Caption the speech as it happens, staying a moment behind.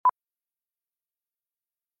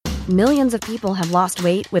Millions of people have lost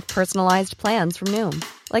weight with personalized plans from Noom.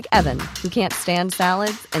 Like Evan, who can't stand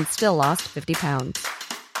salads and still lost 50 pounds.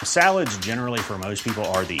 Salads generally for most people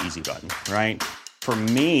are the easy button, right? For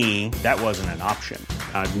me, that wasn't an option.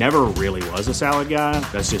 I never really was a salad guy.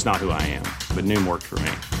 That's just not who I am. But Noom worked for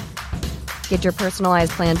me. Get your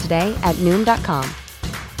personalized plan today at Noom.com.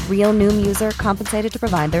 Real Noom user compensated to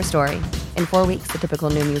provide their story. In 4 weeks, the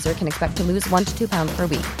typical Noom user can expect to lose 1 to 2 pounds per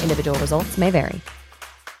week. Individual results may vary.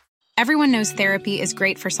 Everyone knows therapy is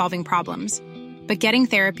great for solving problems. But getting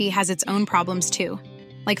therapy has its own problems too.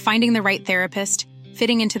 Like finding the right therapist,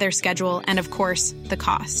 fitting into their schedule, and of course, the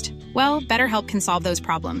cost. Well, BetterHelp can solve those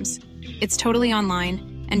problems. It's totally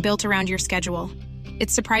online and built around your schedule.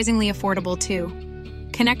 It's surprisingly affordable too.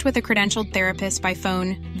 Connect with a credentialed therapist by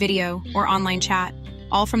phone, video, or online chat,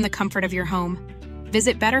 all from the comfort of your home.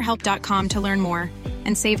 Visit BetterHelp.com to learn more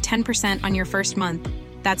and save 10% on your first month.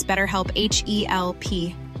 That's BetterHelp,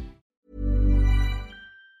 H-E-L-P.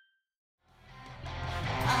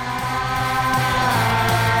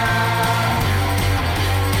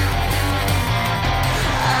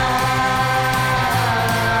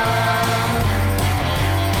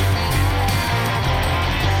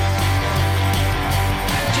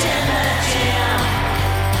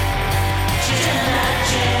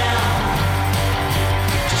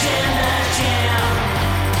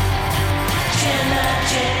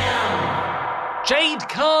 Jade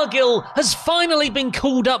Cargill has finally been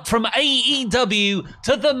called up from AEW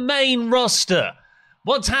to the main roster.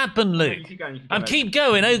 What's happened, Luke? Keep going. Keep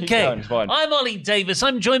going, okay. Keep going, it's fine. I'm Ollie Davis.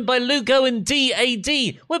 I'm joined by Lugo and DAD.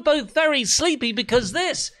 We're both very sleepy because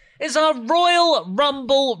this is our Royal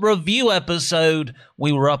Rumble review episode.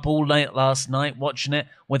 We were up all late last night watching it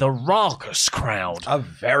with a raucous crowd. A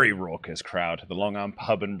very raucous crowd at the Long Arm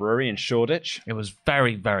Pub and Brewery in Shoreditch. It was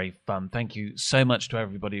very, very fun. Thank you so much to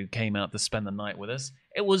everybody who came out to spend the night with us.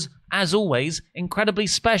 It was, as always, incredibly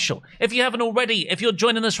special. If you haven't already, if you're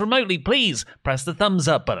joining us remotely, please press the thumbs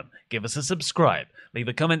up button. Give us a subscribe. Leave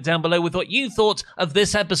a comment down below with what you thought of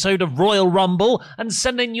this episode of Royal Rumble and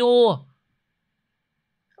send in your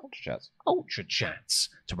Ultra Chats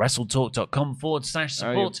to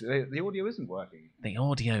WrestleTalk.com/support. The audio isn't working. The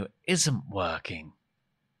audio isn't working.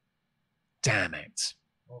 Damn it.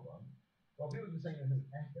 Hold on. Well, people are saying there's an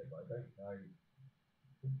echo, but I don't know.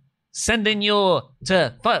 Send in your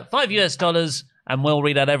to $5 and we'll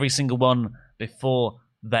read out every single one before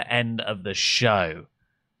the end of the show.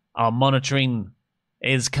 Our monitoring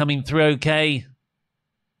is coming through okay.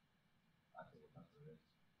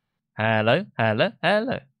 Hello.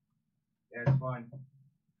 Yeah, it's fine.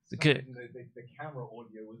 The camera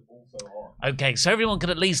audio was also on. Okay, so everyone could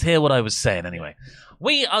at least hear what I was saying anyway.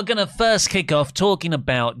 We are going to first kick off talking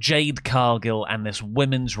about Jade Cargill and this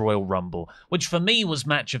Women's Royal Rumble, which for me was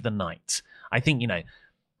match of the night. I think,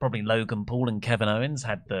 probably Logan Paul and Kevin Owens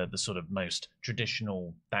had the sort of most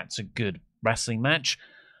traditional, that's a good wrestling match.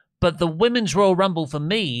 But the Women's Royal Rumble for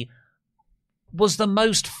me was the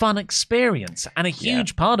most fun experience. And a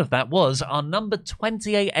huge part of that was our number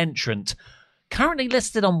 28 entrant, currently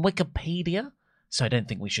listed on Wikipedia. So I don't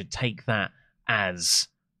think we should take that as,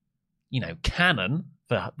 canon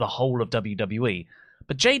for the whole of WWE.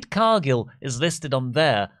 But Jade Cargill is listed on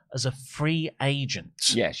there as a free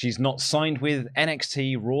agent. Yeah, she's not signed with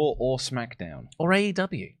NXT, Raw, or SmackDown. Or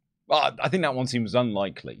AEW. Well, I think that one seems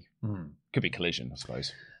unlikely. Could be Collision, I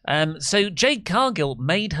suppose. So Jade Cargill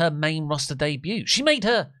made her main roster debut. She made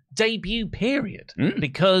her debut, period,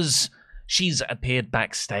 because she's appeared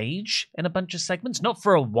backstage in a bunch of segments, not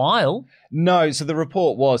for a while. No, so the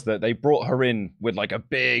report was that they brought her in with like a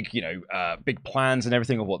big, big plans and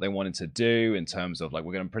everything of what they wanted to do in terms of like,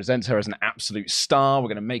 we're going to present her as an absolute star. We're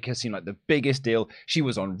going to make her seem like the biggest deal. She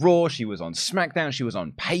was on Raw, she was on SmackDown, she was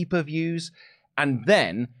on pay-per-views. And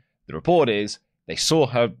then the report is they saw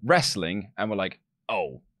her wrestling and were like,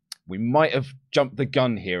 oh, we might have jumped the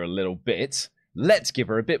gun here a little bit. Let's give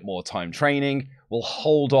her a bit more time training. We'll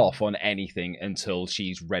hold off on anything until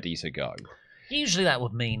she's ready to go. Usually that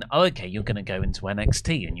would mean, okay, you're going to go into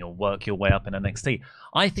NXT and you'll work your way up in NXT.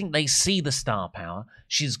 I think they see the star power.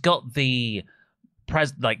 She's got the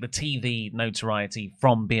TV notoriety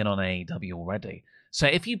from being on AEW already. So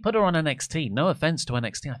if you put her on NXT, no offense to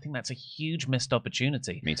NXT, I think that's a huge missed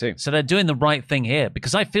opportunity. Me too. So they're doing the right thing here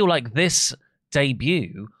because I feel like this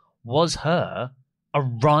debut was her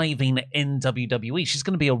arriving in WWE. She's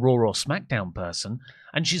going to be a Raw or SmackDown person.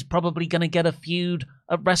 and she's probably going to get a feud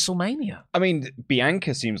at WrestleMania. I mean,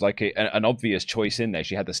 Bianca seems like an obvious choice in there.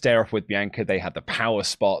 She had the stare-off with Bianca. They had the power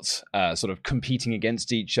spots sort of competing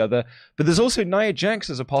against each other. But there's also Nia Jax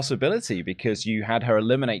as a possibility because you had her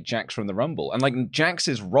eliminate Jax from the Rumble. And like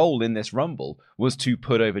Jax's role in this Rumble was to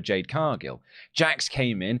put over Jade Cargill. Jax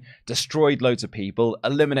came in, destroyed loads of people,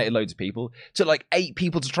 eliminated loads of people, took like 8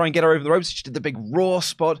 people to try and get her over the ropes. She did the big Raw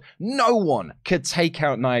spot. No one could take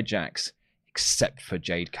out Nia Jax except for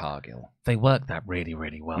Jade Cargill. They worked that really,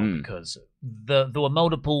 really well because there were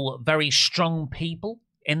multiple very strong people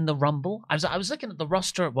in the Rumble. I was looking at the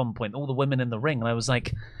roster at one point, all the women in the ring, and I was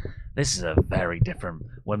like, this is a very different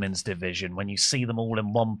women's division when you see them all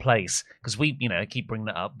in one place. Because we, I keep bringing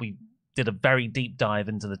that up. We did a very deep dive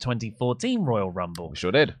into the 2014 Royal Rumble. We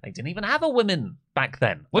sure did. They didn't even have a women back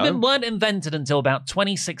then. Women weren't invented until about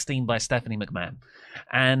 2016 by Stephanie McMahon.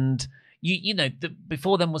 And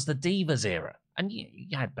before then was the Divas era. And you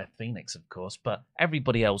had Beth Phoenix, of course, but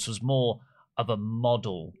everybody else was more of a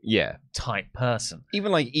model type person.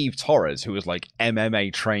 Even like Eve Torres, who was like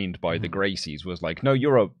MMA trained by the Gracies, was like, no,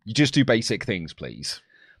 you just do basic things, please.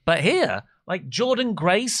 But here, like Jordan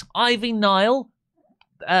Grace, Ivy Nile,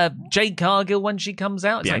 Jade Cargill when she comes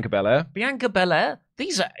out. Bianca Belair. Bianca Belair.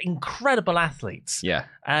 These are incredible athletes. Yeah.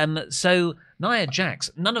 So Nia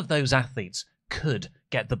Jax, none of those athletes could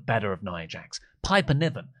get the better of Nia Jax. Piper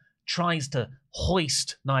Niven tries to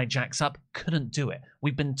hoist Nia Jax up, couldn't do it.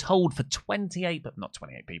 We've been told for 28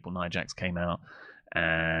 people, Nia Jax came out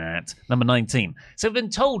at number 19. So we've been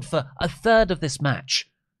told for a third of this match,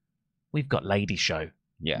 we've got Lady Show.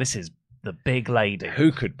 Yeah. This is the big lady.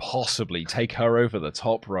 Who could possibly take her over the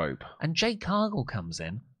top rope? And Jade Cargill comes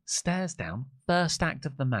in, stares down, first act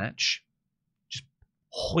of the match, just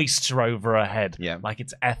hoists her over her head like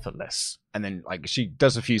it's effortless. And then like she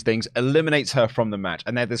does a few things, eliminates her from the match.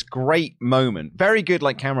 And they have this great moment, very good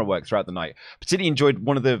like camera work throughout the night. Particularly enjoyed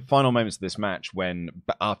one of the final moments of this match when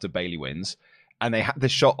after Bayley wins. And they had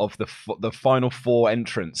this shot of the final 4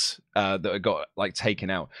 entrants that got like taken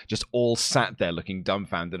out, just all sat there looking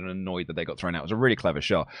dumbfounded and annoyed that they got thrown out. It was a really clever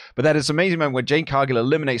shot. But that is an amazing moment where Jade Cargill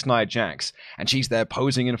eliminates Nia Jax, and she's there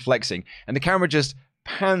posing and flexing, and the camera just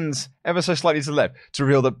pans ever so slightly to the left to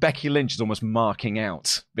reveal that Becky Lynch is almost marking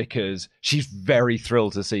out because she's very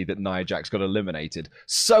thrilled to see that Nia Jax got eliminated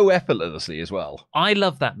so effortlessly as well. I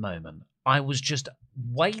love that moment. I was just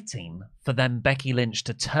waiting for then Becky Lynch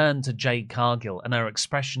to turn to Jade Cargill and her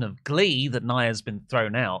expression of glee that Nia's been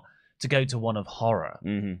thrown out to go to one of horror.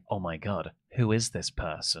 Mm-hmm. Oh my God, who is this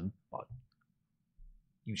person? Well,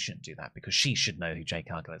 you shouldn't do that because she should know who Jade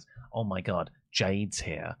Cargill is. Oh my God, Jade's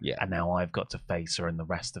here, and now I've got to face her in the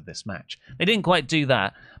rest of this match. They didn't quite do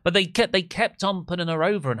that, but they kept on putting her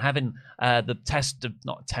over and having the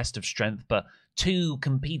not a test of strength, but 2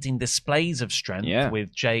 competing displays of strength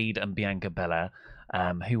with Jade and Bianca Belair.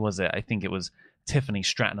 Who was it? I think it was Tiffany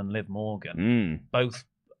Stratton and Liv Morgan. Both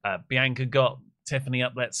Bianca got Tiffany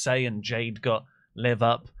up, let's say, and Jade got Liv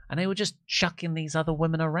up. And they were just chucking these other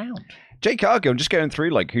women around. Jade Cargill, I'm just going through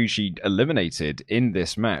like who she eliminated in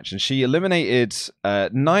this match. And she eliminated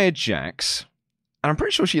Nia Jax. And I'm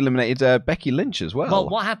pretty sure she eliminated Becky Lynch as well. Well,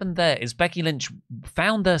 what happened there is Becky Lynch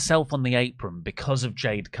found herself on the apron because of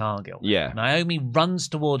Jade Cargill. Yeah. Naomi runs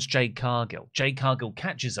towards Jade Cargill. Jade Cargill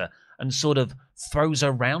catches her and sort of throws her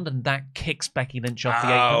around, and that kicks Becky Lynch off the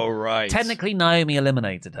apron. Oh, right. Technically, Naomi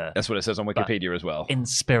eliminated her. That's what it says on Wikipedia as well. In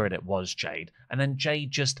spirit, it was Jade. And then Jade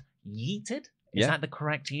just yeeted. Is that the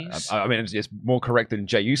correct use? I mean, it's more correct than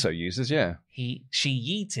Jey Uso uses, yeah. She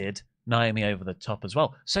yeeted Naomi over the top as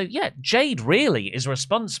well. So, yeah, Jade really is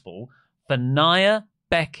responsible for Nia,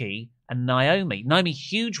 Becky, and Naomi. Naomi,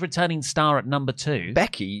 huge returning star at number 2.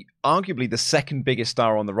 Becky, arguably the second biggest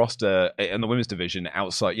star on the roster in the women's division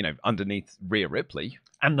outside, underneath Rhea Ripley.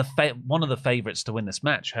 And one of the favourites to win this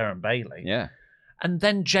match, her and Bayley. Yeah. And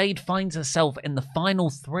then Jade finds herself in the final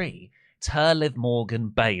 3. It's her, Liv Morgan,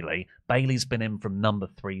 Bayley. Bayley's been in from number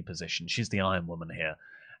 3 position. She's the Iron Woman here.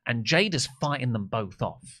 And Jade is fighting them both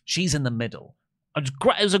off. She's in the middle. It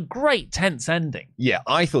was a great tense ending. Yeah,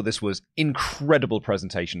 I thought this was incredible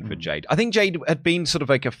presentation for Jade. I think Jade had been sort of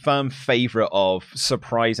like a firm favourite of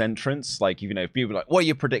surprise entrants. Like, if people were like, what are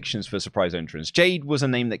your predictions for surprise entrants? Jade was a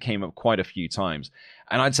name that came up quite a few times.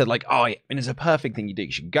 And I'd said like, it's a perfect thing you do.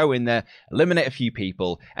 You should go in there, eliminate a few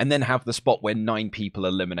people, and then have the spot where 9 people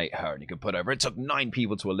eliminate her. And you can put over, it took 9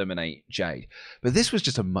 people to eliminate Jade. But this was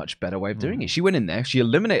just a much better way of doing it. She went in there, she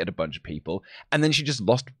eliminated a bunch of people, and then she just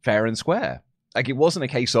lost fair and square. Like, it wasn't a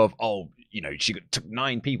case of, she took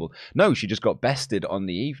 9 people. No, she just got bested on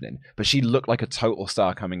the evening, but she looked like a total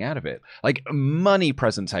star coming out of it. Like, money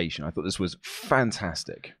presentation. I thought this was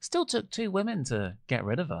fantastic. Still took 2 women to get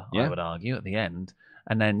rid of her, Yeah. I would argue, at the end.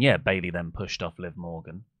 And then, Bailey then pushed off Liv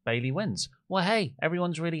Morgan. Bailey wins. Well, hey,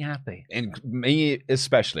 everyone's really happy. And me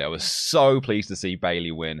especially, I was so pleased to see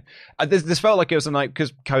Bailey win. This felt like it was a night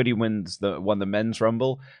because Cody won the men's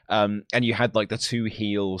rumble, and you had like the 2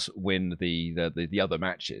 heels win the other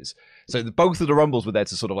matches. So both of the rumbles were there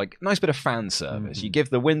to sort of like nice bit of fan service. Mm-hmm. You give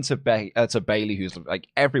the win to Bailey, who's like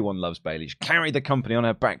everyone loves Bailey. She carried the company on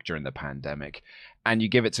her back during the pandemic, and you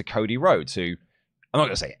give it to Cody Rhodes, who. I'm not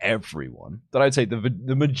going to say everyone, but I'd say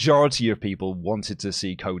the majority of people wanted to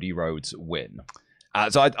see Cody Rhodes win.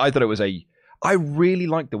 So I thought it was I really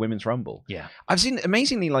liked the Women's Rumble. Yeah. I've seen,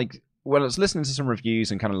 amazingly, like, when I was listening to some reviews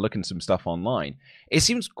and kind of looking some stuff online, it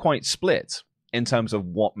seems quite split in terms of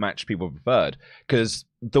what match people preferred. Because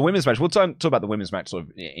the women's match, we'll talk about the women's match sort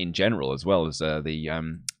of in general, as well as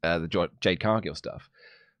the Jade Cargill stuff.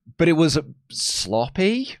 But it was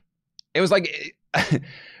sloppy. It was like...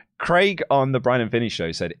 Craig on the Brian and Vinny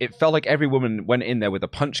show said it felt like every woman went in there with a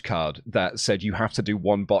punch card that said you have to do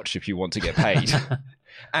 1 botch if you want to get paid.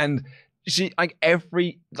 And she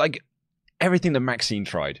everything that Maxine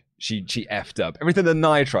tried, she effed up. Everything that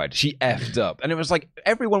Nia tried, she effed up. And it was like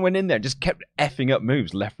everyone went in there and just kept effing up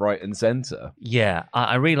moves left, right, and center. Yeah,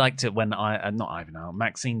 I really liked it when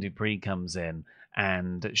Maxine Dupree comes in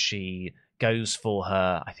and she goes for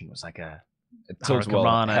her. I think it was like a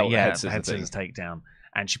Hurricanrana, head scissors takedown.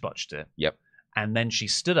 And she botched it. Yep. And then she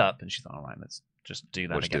stood up and she thought, all right, let's just do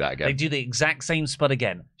that again. Do that again. They do the exact same spot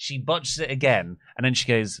again. She botches it again. And then she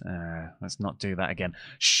goes, let's not do that again.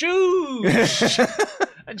 Shoosh!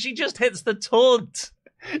 And she just hits the taunt.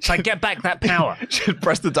 It's like, get back that power. She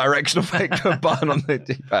press the directional vector button on the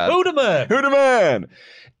D-pad. Hoodaman!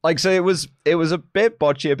 Like, so it was a bit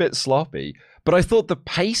botchy, a bit sloppy. But I thought the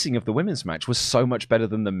pacing of the women's match was so much better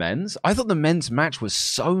than the men's. I thought the men's match was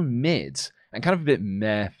so mid and kind of a bit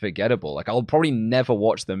meh, forgettable. Like, I'll probably never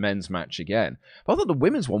watch the men's match again. But I thought the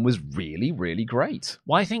women's one was really, really great.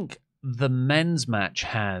 Well, I think the men's match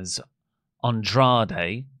has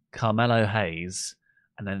Andrade, Carmelo Hayes,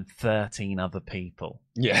 and then 13 other people.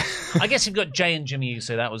 Yeah. I guess you've got Jay and Jimmy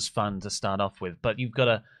Uso. That was fun to start off with. But you've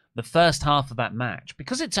got the first half of that match,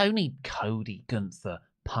 because it's only Cody, Gunther,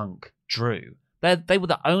 Punk, Drew. They were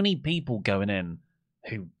the only people going in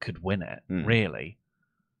who could win it, really.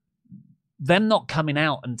 Them not coming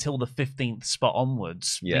out until the 15th spot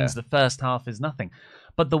onwards means the first half is nothing.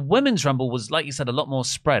 But the Women's Rumble was, like you said, a lot more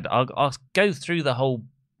spread. I'll go through the whole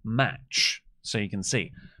match so you can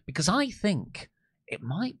see. Because I think it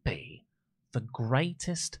might be the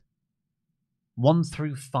greatest 1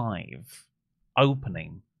 through 5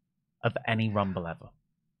 opening of any Rumble ever.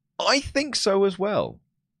 I think so as well.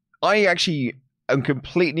 I actually am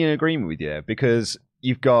completely in agreement with you because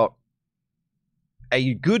you've got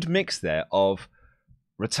a good mix there of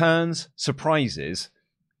returns, surprises,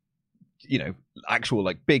 actual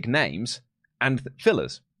like big names and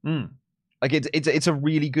fillers. Like it's a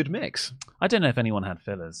really good mix. I don't know if anyone had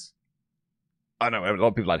fillers. I know a lot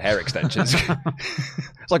of people had hair extensions.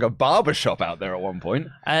 It's like a barber shop out there at one point.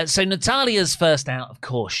 So Natalia's first out, of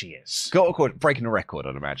course she is. Breaking a record,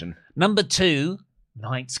 I'd imagine. Number 2.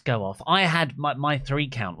 Lights go off. I had my 3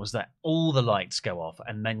 count was that all the lights go off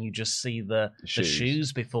and then you just see the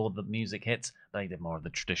shoes before the music hits. They did more of the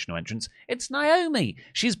traditional entrance. It's Naomi.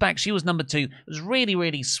 She's back. She was number 2. It was really,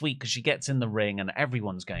 really sweet because she gets in the ring and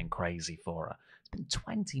everyone's going crazy for her. It's been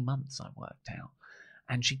 20 months, I worked out.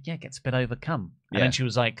 And she gets a bit overcome. And then she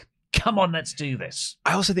was like, come on, let's do this.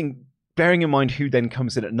 I also think, bearing in mind who then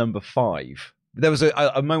comes in at number 5, there was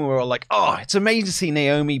a moment where we were like, oh, it's amazing to see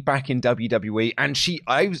Naomi back in WWE. And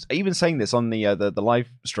I was even saying this on the live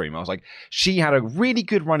stream. I was like, she had a really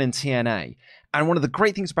good run in TNA. And one of the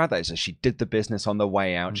great things about that is that she did the business on the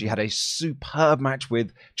way out. She had a superb match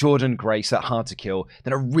with Jordan Grace at Hard to Kill.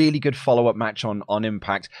 Then a really good follow-up match on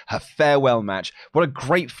Impact. Her farewell match. What a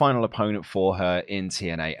great final opponent for her in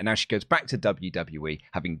TNA. And now she goes back to WWE,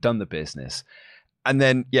 having done the business. And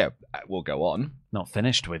then, we'll go on. Not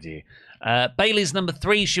finished with you. Bayley's number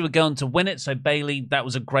 3. She would go on to win it. So Bayley,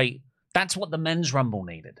 that's what the men's Rumble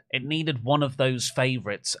needed. It needed one of those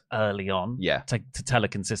favorites early on to tell a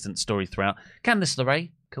consistent story throughout. Candice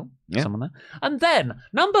LeRae, cool. Yeah. Someone there. And then,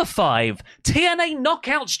 number 5, TNA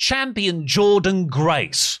Knockouts champion Jordan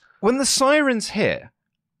Grace. When the sirens hit...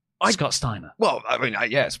 Scott Steiner. Well, I mean,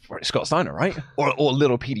 it's Scott Steiner, right? or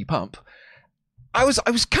Little Petey Pump. I was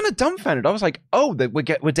kind of dumbfounded. I was like, oh, we're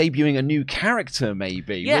debuting a new character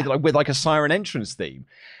maybe with like a siren entrance theme.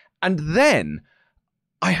 And then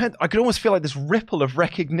I could almost feel like this ripple of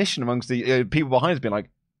recognition amongst the people behind us being like,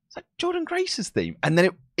 it's like Jordan Grace's theme. And then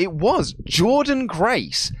it was Jordan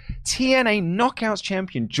Grace, TNA Knockouts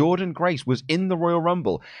champion Jordan Grace was in the Royal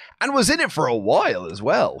Rumble and was in it for a while as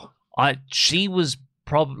well. She was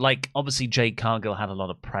probably, like, obviously Jade Cargill had a lot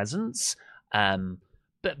of presence, but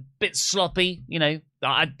a bit sloppy, you know.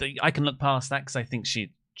 I can look past that because I think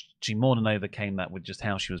she more than overcame that with just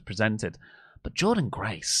how she was presented. But Jordan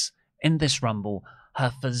Grace in this Rumble,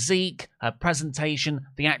 her physique, her presentation,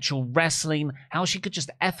 the actual wrestling, how she could just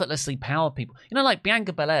effortlessly power people. You know, like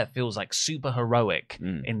Bianca Belair feels like super heroic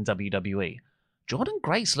in WWE. Jordan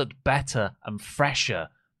Grace looked better and fresher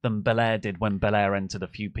than Belair did when Belair entered a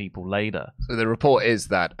few people later. So the report is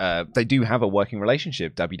that they do have a working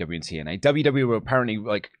relationship, WWE and TNA. WWE were apparently,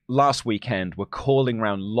 like, last weekend, were calling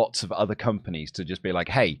around lots of other companies to just be like,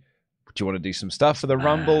 hey, do you want to do some stuff for the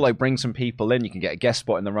Rumble? Like, bring some people in. You can get a guest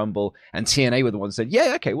spot in the Rumble. And TNA were the ones that said,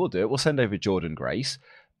 yeah, okay, we'll do it. We'll send over Jordan Grace.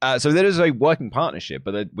 So there is a working partnership,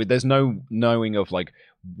 but there's no knowing of, like,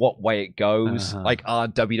 what way it goes. Like, are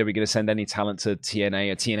WWE going to send any talent to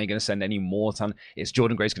TNA? Are TNA going to send any more talent? Is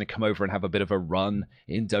Jordan Grace going to come over and have a bit of a run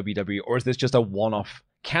in WWE? Or is this just a one-off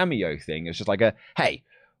cameo thing? It's just like hey,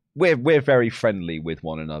 we're very friendly with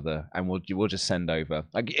one another, and we'll just send over.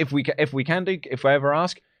 Like, if I ever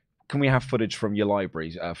ask, can we have footage from your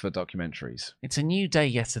libraries for documentaries? It's a new day,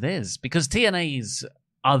 yes it is, because TNA's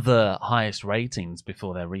other highest ratings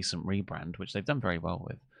before their recent rebrand, which they've done very well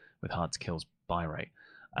with Hard to Kill's buy rate,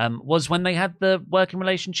 was when they had the working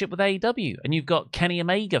relationship with AEW. And you've got Kenny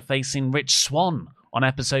Omega facing Rich Swann on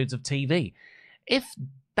episodes of TV. If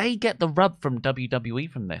they get the rub from WWE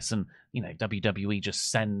from this, and, you know, WWE just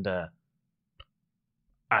send a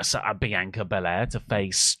Bianca Belair to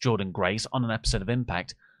face Jordan Grace on an episode of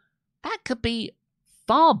Impact, that could be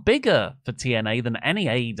far bigger for TNA than any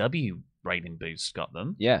AEW rating boost got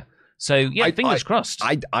them. Yeah. So, yeah, fingers crossed.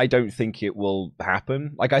 I don't think it will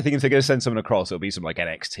happen. Like, I think if they're going to send someone across, it'll be some, like,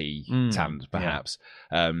 NXT talent, perhaps.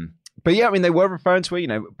 Yeah. But, yeah, I mean, they were referring to it, you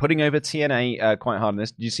know, putting over TNA quite hard on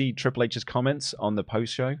this. Did you see Triple H's comments on the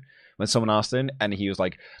post-show? When someone asked him, and he was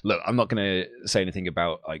like, look, I'm not going to say anything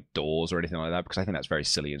about, like, doors or anything like that, because I think that's very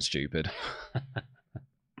silly and stupid.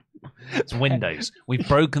 It's windows. We've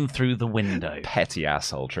broken through the window. Petty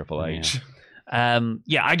asshole Triple H.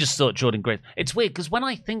 Yeah, I just thought Jordan Grace. It's weird because when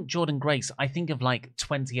I think Jordan Grace, I think of like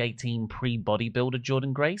 2018 pre-bodybuilder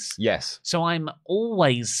Jordan Grace. Yes. So I'm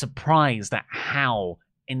always surprised at how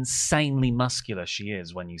insanely muscular she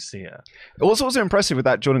is when you see her. It was also impressive with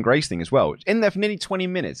that Jordan Grace thing as well. In there for nearly 20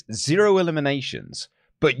 minutes, 0 eliminations.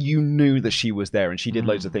 But you knew that she was there and she did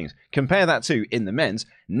loads of things. Compare that to, in the men's,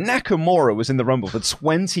 Nakamura was in the Rumble for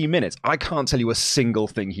 20 minutes. I can't tell you a single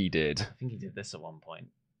thing he did. I think he did this at one point.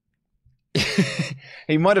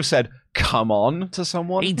 He might have said, come on, to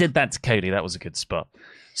someone. He did that to Cody. That was a good spot.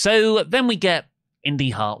 So then we get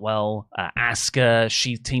Indy Hartwell, Asuka.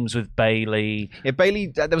 She teams with Bayley. Yeah,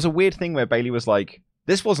 Bayley, there was a weird thing where Bayley was like,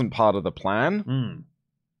 this wasn't part of the plan.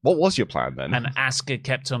 What was your plan then? And Asuka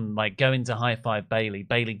kept on like going to high five Bayley,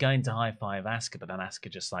 Bayley going to high five Asuka, but then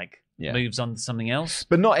Asuka just like moves on to something else.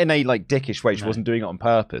 But not in a like dickish way. She wasn't doing it on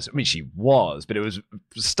purpose. I mean, she was, but it was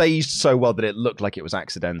staged so well that it looked like it was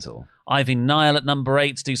accidental. Ivy Nile at number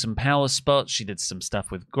 8 to do some power spots. She did some stuff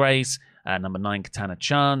with Grace. Number 9, Katana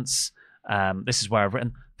Chance. This is where I've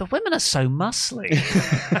written, the women are so muscly.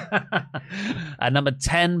 Number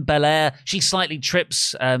 10, Belair. She slightly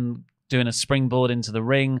trips doing a springboard into the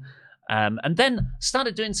ring, and then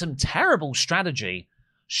started doing some terrible strategy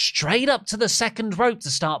straight up to the second rope to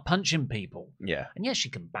start punching people. Yeah. And yes, she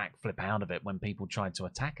can backflip out of it when people tried to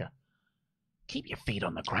attack her. Keep your feet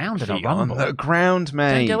on the ground in a Rumble. On the ground,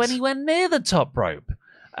 mate. Don't go anywhere near the top rope.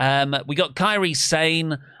 We got Kairi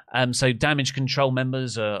Sane. So Damage Control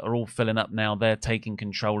members are all filling up now. They're taking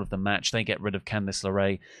control of the match. They get rid of Candice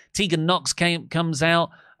LeRae. Tegan Nox comes out.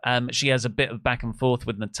 She has a bit of back and forth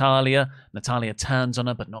with Natalya. Natalya turns on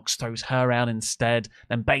her, but Nox throws her out instead.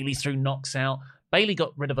 Then Bayley threw Nox out. Bayley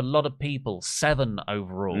got rid of a lot of people, 7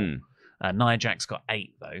 overall. Nia Jax got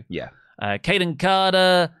 8, though. Yeah. Kaden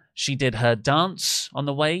Carter, she did her dance on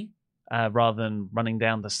the way rather than running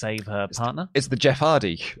down to save her partner. It's the Jeff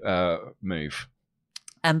Hardy move.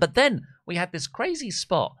 But then we had this crazy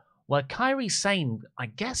spot where Kairi Sane, I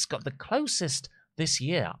guess, got the closest this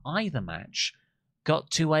year, either match,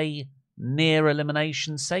 got to a near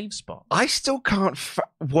elimination save spot. I still can't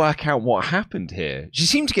work out what happened here. She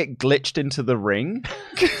seemed to get glitched into the ring.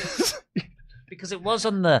 Because it was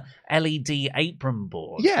on the LED apron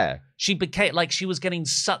board. Yeah. She became like she was getting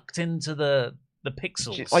sucked into the the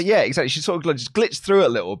pixels. Yeah, exactly. She sort of just glitched through it a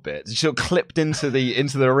little bit. She sort of clipped into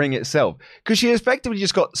the ring itself because she effectively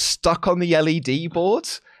just got stuck on the LED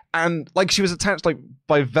boards and like she was attached like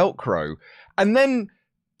by Velcro, and then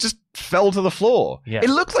just fell to the floor. Yeah. It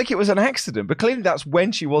looked like it was an accident, but clearly that's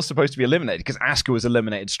when she was supposed to be eliminated because Asuka was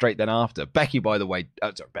eliminated straight then after. Becky, by the way,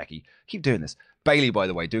 keep doing this. Bailey, by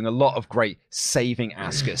the way, doing a lot of great saving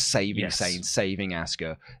Asuka, saving Sane, saving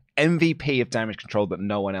Asuka. MVP of damage control that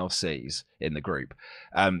no one else sees in the group.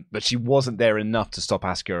 But she wasn't there enough to stop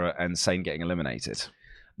Asuka and Sane getting eliminated.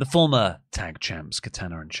 The former tag champs,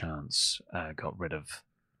 Katana and Chance, got rid of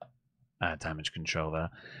damage control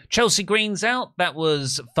there. Chelsea Green's out. That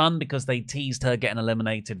was fun because they teased her getting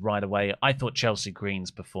eliminated right away. I thought Chelsea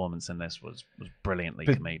Green's performance in this was brilliantly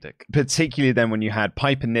comedic. Particularly then when you had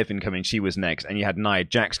Piper Niven coming, she was next, and you had Nia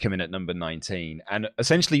Jax come in at number 19. And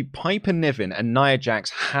essentially Piper Niven and Nia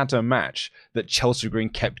Jax had a match that Chelsea Green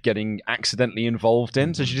kept getting accidentally involved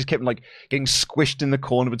in. So she just kept like getting squished in the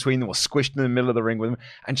corner between them or squished in the middle of the ring with them.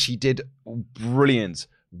 And she did brilliant,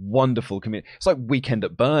 wonderful comedy. It's like Weekend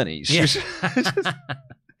at Bernie's. Yeah.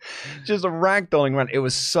 Just a ragdolling around. It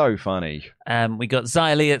was so funny. We got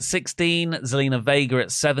Xylee at 16, Zelina Vega at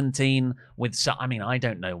 17. I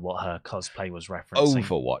don't know what her cosplay was referencing.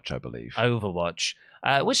 Overwatch, I believe. Overwatch.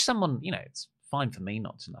 Which someone, it's fine for me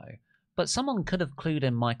not to know, but someone could have clued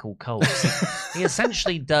in Michael Cole. He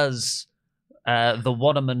essentially does the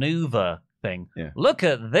what a maneuver thing. Yeah. Look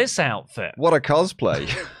at this outfit. What a cosplay.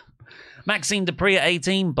 Maxine Dupree at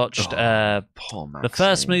 18 botched the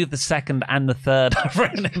first move, the second, and the third. I've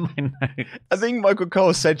written in my notes. I think Michael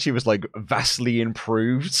Cole said she was like vastly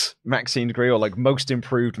improved Maxine Dupree or like most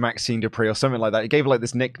improved Maxine Dupree or something like that. He gave her like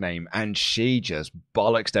this nickname and she just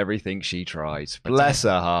bollocksed everything she tried. Bless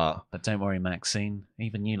her heart. But don't worry, Maxine.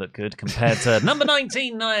 Even you look good compared to number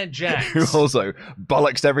 19, Nia Jax. Who also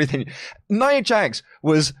bollocksed everything. Nia Jax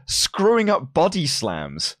was screwing up body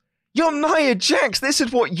slams. You're Nia Jax. This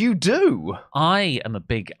is what you do. I'm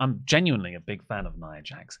genuinely a big fan of Nia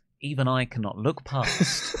Jax. Even I cannot look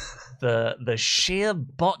past the sheer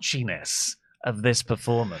botchiness of this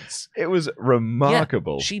performance. It was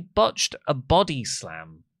remarkable. Yeah, she botched a body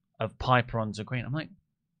slam of Piper onto Green. I'm like,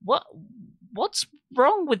 what's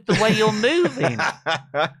wrong with the way you're moving?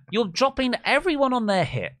 You're dropping everyone on their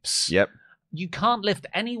hips. Yep. You can't lift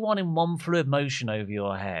anyone in one fluid motion over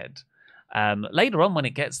your head. Later on, when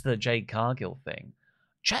it gets to the Jade Cargill thing,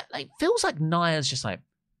 it feels like Nia's just like,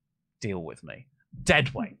 deal with me.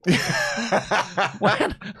 Dead weight.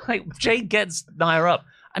 When Jade gets Nia up,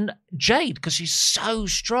 and Jade, because she's so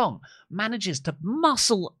strong, manages to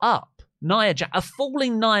muscle up a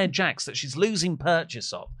falling Nia Jax that she's losing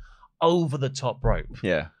purchase of over the top rope.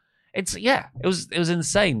 Yeah. It was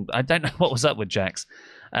insane. I don't know what was up with Jax.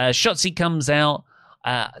 Shotzi comes out.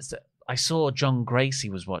 I saw John Gracie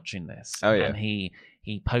was watching this. Oh, yeah. And he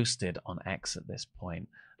posted on X at this point.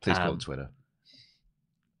 Please call it Twitter.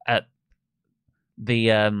 At the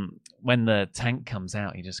when the tank comes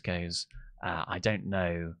out, he just goes, I don't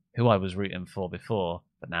know who I was rooting for before,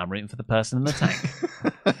 but now I'm rooting for the person in the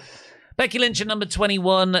tank. Becky Lynch at number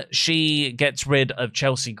 21. She gets rid of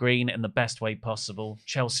Chelsea Green in the best way possible.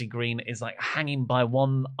 Chelsea Green is like hanging by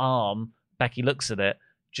one arm. Becky looks at it,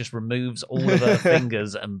 just removes all of her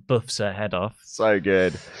fingers and buffs her head off. So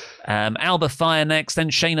good. Alba Fire next, then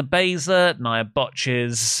Shayna Baszler. Nia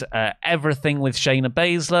botches everything with Shayna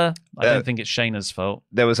Baszler. I don't think it's Shayna's fault.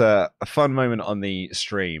 There was a fun moment on the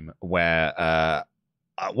stream where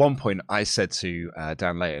at one point I said to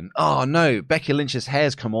Dan Layton, oh no, Becky Lynch's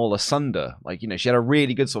hair's come all asunder. Like, she had a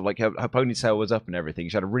really good sort of like her ponytail was up and everything.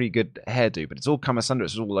 She had a really good hairdo, but it's all come asunder.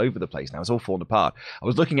 It's all over the place now. It's all fallen apart. I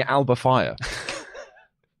was looking at Alba Fire.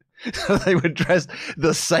 They were dressed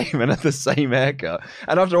the same and had the same haircut.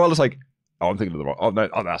 And after a while, I was like, I'm thinking of the wrong. Oh, no,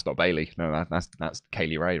 that's not Bailey. No, that's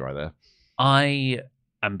Kaylee Ray right there. I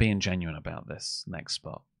am being genuine about this next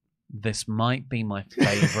spot. This might be my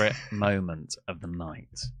favorite moment of the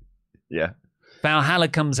night. Yeah. Valhalla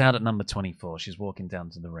comes out at number 24. She's walking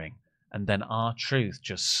down to the ring. And then R-Truth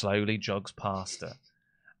just slowly jogs past her.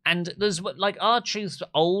 And there's like R-Truth's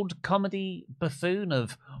old comedy buffoon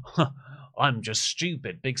of... I'm just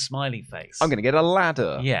stupid, big smiley face. I'm going to get a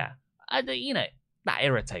ladder. Yeah. That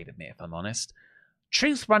irritated me, if I'm honest.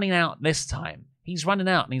 Truth running out this time. He's running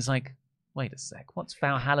out and he's like, wait a sec, what's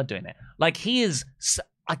Valhalla doing there? Like,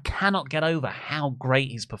 I cannot get over how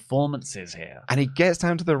great his performance is here. And he gets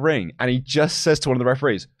down to the ring and he just says to one of the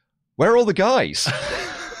referees, where are all the guys?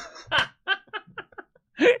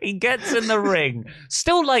 He gets in the ring.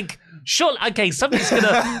 Still like, sure, okay, something's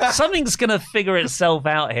gonna figure itself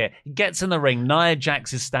out here. He gets in the ring. Nia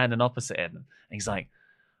Jax is standing opposite him. And he's like,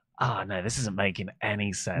 oh no, this isn't making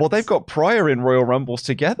any sense. Well, they've got prior in Royal Rumbles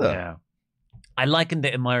together. Yeah. I likened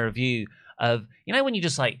it in my review of, when you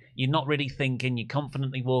just you're not really thinking, you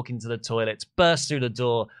confidently walk into the toilets, burst through the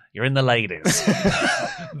door, you're in the ladies.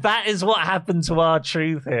 That is what happened to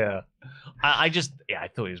R-Truth here. I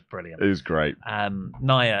thought he was brilliant. It was great.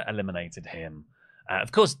 Nia eliminated him.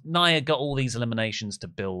 Of course, Nia got all these eliminations to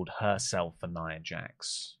build herself for Nia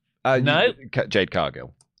Jax. No? Jade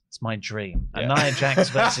Cargill. It's my dream. A Nia Jax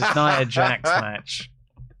versus Nia Jax match.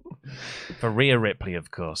 For Rhea Ripley,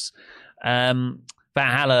 of course.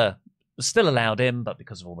 Valhalla still allowed in, but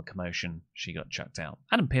because of all the commotion, she got chucked out.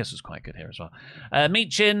 Adam Pearce was quite good here as well.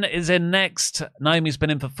 Michin is in next. Naomi's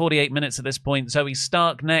been in for 48 minutes at this point. Zoe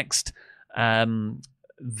Stark next.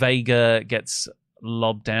 Vega gets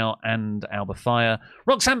lobbed out and Alba Fire.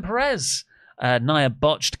 Roxanne Perez. Nia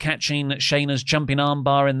botched catching Shayna's jumping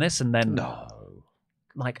armbar in this, and then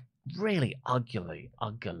really uglily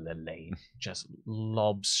just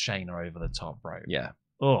lobs Shayna over the top rope. Yeah.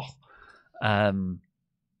 Ugh.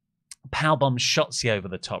 Powerbomb Shotzi over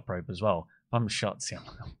the top rope as well. I'm Shotzi. I'm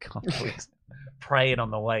like, oh God, please. Praying on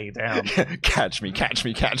the way down. Catch me.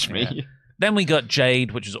 Yeah. Then we got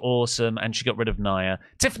Jade, which was awesome, and she got rid of Nia.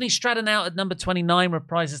 Tiffany Stratton out at number 29,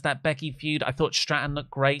 reprises that Becky feud. I thought Stratton looked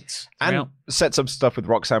great. And sets up stuff with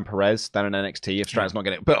Roxanne Perez down in NXT if Stratton's not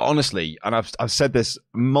getting it. But honestly, and I've said this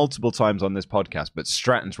multiple times on this podcast, but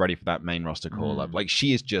Stratton's ready for that main roster call-up. Like,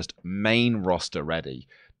 she is just main roster ready.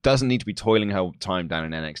 Doesn't need to be toiling her time down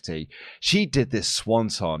in NXT. She did this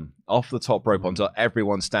swanton off the top rope until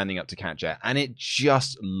everyone's standing up to catch her, and it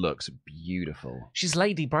just looks beautiful. She's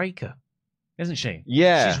Lady Breaker, isn't she?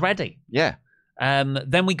 Yeah. She's ready. Yeah.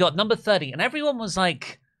 Then we got number 30, and everyone was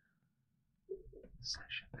like,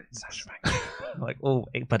 Sasha Banks. Like, oh,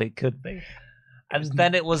 but it could be. And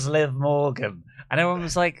then it was Liv Morgan, and everyone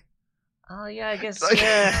was like, oh yeah, I guess,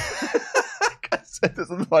 yeah. I said this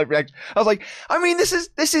in the live reaction. I was like, I mean, this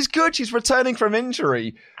is good. She's returning from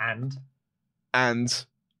injury. And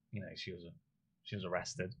she was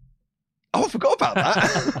arrested. Oh, I forgot about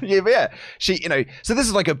that. yeah. So this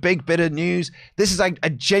is like a big bit of news. This is like a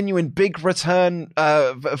genuine big return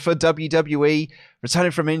for WWE.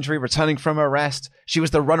 Returning from injury, returning from arrest. She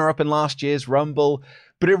was the runner-up in last year's Rumble.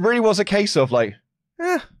 But it really was a case of like,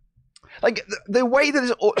 Like, the way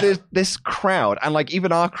that this crowd, and like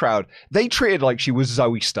even our crowd, they treated like she was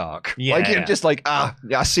Zoe Stark. Yeah. Like, just like, I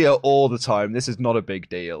see her all the time. This is not a big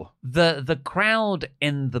deal. The crowd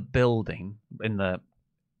in the building, in the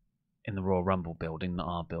Royal Rumble building, not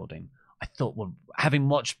our building, I thought, well, having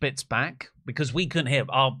watched bits back, because we couldn't hear,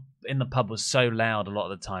 in the pub was so loud a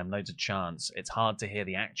lot of the time, loads of chants, it's hard to hear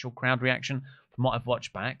the actual crowd reaction. From what I've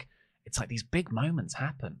watched back, it's like these big moments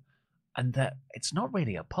happen, and that it's not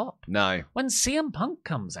really a pop. No. When CM Punk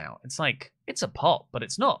comes out, it's like, it's a pop, but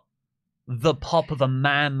it's not the pop of a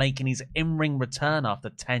man making his in-ring return after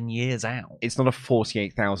 10 years out. It's not a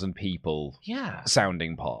 48,000 people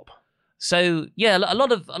sounding pop. So yeah, a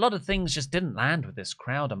lot of things just didn't land with this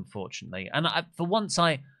crowd, unfortunately. And for once,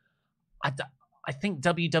 I think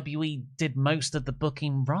WWE did most of the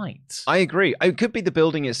booking right. I agree. It could be the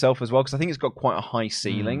building itself as well, because I think it's got quite a high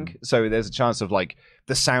ceiling. So there's a chance of like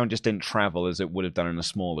the sound just didn't travel as it would have done in a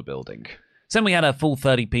smaller building. So then we had a full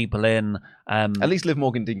 30 people in. At least Liv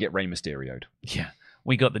Morgan didn't get Rey Mysterio'd. Yeah.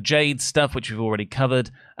 We got the Jade stuff, which we've already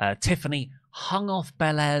covered. Tiffany hung off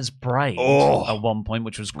Belair's braid at one point,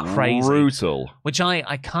 which was crazy. Brutal. Which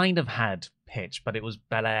I kind of had pitched, but it was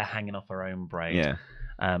Belair hanging off her own braid.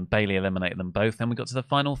 Yeah. Bayley eliminated them both. Then we got to the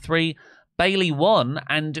final three. Bayley won,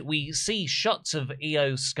 and we see shots of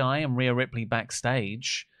Io Sky and Rhea Ripley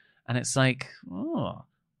backstage. And it's like,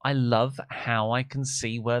 I love how I can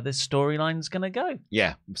see where this storyline's going to go.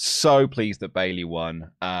 Yeah, so pleased that Bayley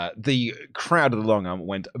won. The crowd of the long arm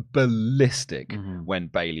went ballistic when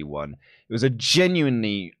Bayley won. It was a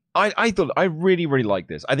genuinely... I thought I really, really like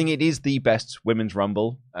this. I think it is the best women's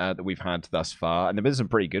rumble that we've had thus far. And there have been some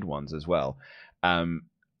pretty good ones as well.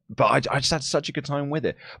 But I just had such a good time with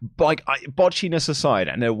it. But like, botchiness aside,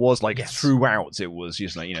 and there was like throughout, it was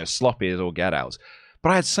just like, sloppy as all get outs. But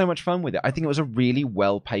I had so much fun with it. I think it was a really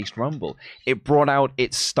well-paced Rumble. It brought out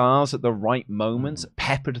its stars at the right moments,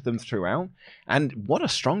 peppered them throughout. And what a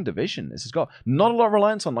strong division this has got. Not a lot of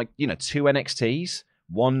reliance on, two NXTs,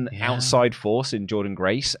 one outside force in Jordan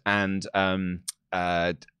Grace and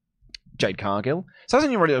Jade Cargill. So that's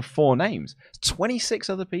only already 4 names. 26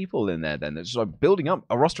 other people in there then. That's just like building up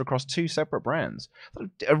a roster across 2 separate brands.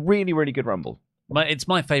 A really, really good Rumble. It's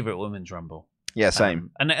my favorite women's Rumble. Yeah,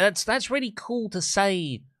 same. And that's really cool to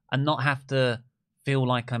say and not have to feel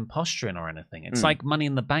like I'm posturing or anything. It's like Money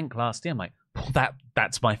in the Bank last year. I'm like,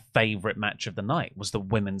 That's my favorite match of the night, was the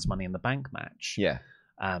women's Money in the Bank match. Yeah.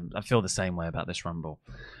 I feel the same way about this Rumble.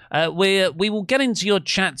 We will get into your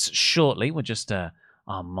chats shortly. We're just our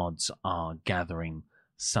mods are gathering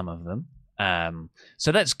some of them.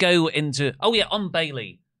 So let's go into. Oh yeah, on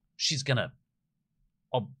Bailey, she's gonna.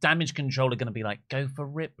 Damage Control are gonna be like, go for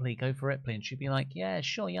Ripley, and she'd be like, yeah,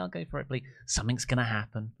 sure, yeah, I'll go for Ripley. Something's gonna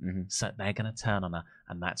happen, so they're gonna turn on her,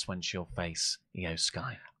 and that's when she'll face Io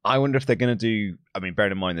Sky. I wonder if they're gonna do. I mean,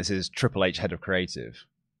 bearing in mind this is Triple H head of creative,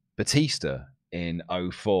 Batista in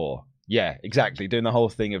 04. Yeah, exactly. Doing the whole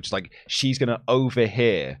thing of just like, she's going to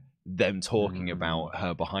overhear them talking about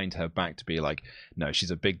her behind her back to be like, no,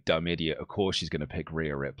 she's a big dumb idiot. Of course she's going to pick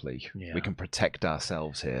Rhea Ripley. Yeah. We can protect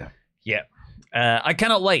ourselves here. Yeah. I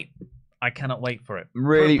cannot wait. I cannot wait for it.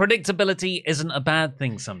 Really, predictability isn't a bad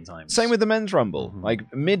thing sometimes. Same with the men's Rumble.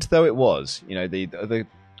 Like, mid though it was, you know, the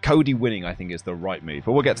Cody winning, I think, is the right move.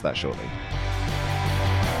 But we'll get to that shortly.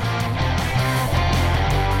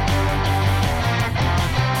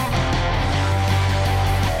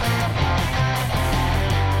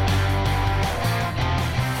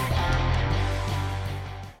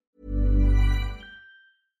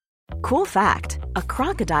 Cool fact, a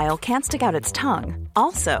crocodile can't stick out its tongue.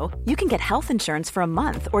 Also, you can get health insurance for a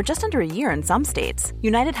month or just under a year in some states.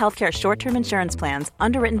 United Healthcare short-term insurance plans,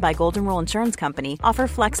 underwritten by Golden Rule Insurance Company, offer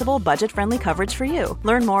flexible, budget-friendly coverage for you.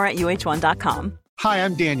 Learn more at uh1.com. Hi,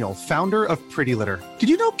 I'm Daniel, founder of Pretty Litter. Did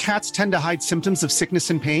you know cats tend to hide symptoms of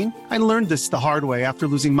sickness and pain? I learned this the hard way after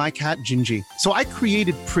losing my cat, Gingy. So I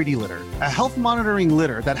created Pretty Litter, a health monitoring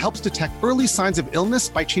litter that helps detect early signs of illness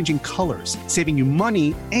by changing colors, saving you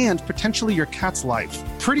money and potentially your cat's life.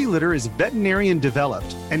 Pretty Litter is veterinarian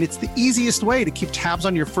developed, and it's the easiest way to keep tabs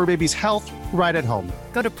on your fur baby's health right at home.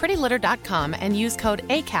 Go to prettylitter.com and use code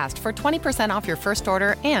ACAST for 20% off your first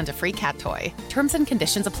order and a free cat toy. Terms and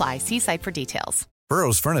conditions apply. See site for details.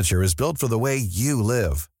 Burrow's furniture is built for the way you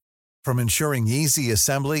live. From ensuring easy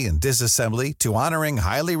assembly and disassembly to honoring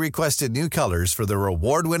highly requested new colors for their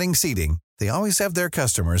award-winning seating, they always have their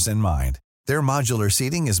customers in mind. Their modular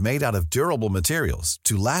seating is made out of durable materials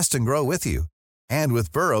to last and grow with you. And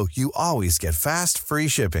with Burrow, you always get fast, free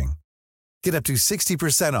shipping. Get up to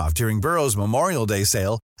 60% off during Burrow's Memorial Day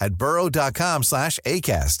sale at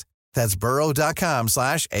burrow.com/ACAST. That's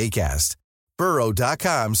burrow.com/ACAST.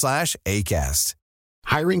 burrow.com/ACAST.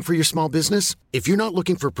 Hiring for your small business? If you're not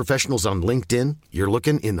looking for professionals on LinkedIn, you're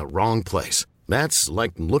looking in the wrong place. That's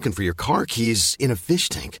like looking for your car keys in a fish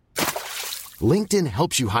tank. LinkedIn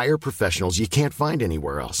helps you hire professionals you can't find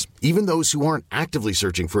anywhere else, even those who aren't actively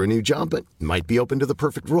searching for a new job but might be open to the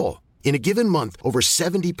perfect role. In a given month, over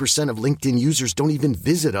 70% of LinkedIn users don't even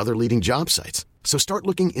visit other leading job sites. So start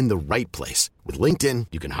looking in the right place. With LinkedIn,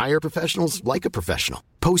 you can hire professionals like a professional.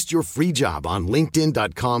 Post your free job on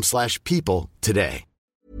linkedin.com/people today.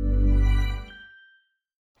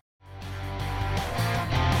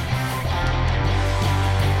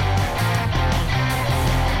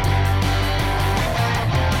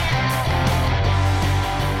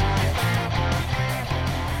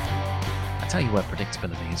 Tell you what,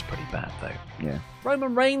 predictability is pretty bad, though. Yeah.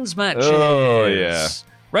 Roman Reigns matches. Oh, yeah.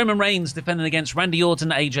 Roman Reigns defending against Randy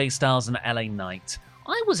Orton, AJ Styles, and LA Knight.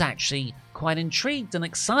 I was actually quite intrigued and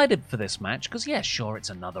excited for this match because, yeah, sure, it's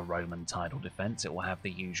another Roman title defense. It will have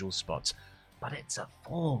the usual spots, but it's a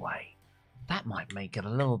four-way. That might make it a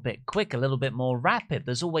little bit quick, a little bit more rapid.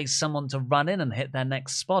 There's always someone to run in and hit their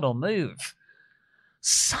next spot or move.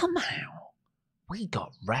 Somehow, we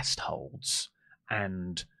got rest holds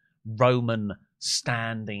and Roman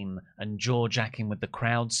standing and jaw-jacking with the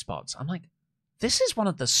crowd spots. I'm like, this is one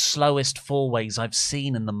of the slowest four-ways I've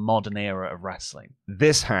seen in the modern era of wrestling.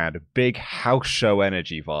 This had big house show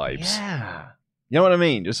energy vibes. Yeah. You know what I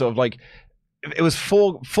mean? Just sort of like, it was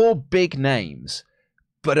four big names,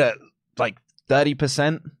 but at like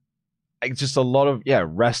 30%, like just a lot of,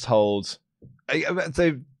 rest holds. A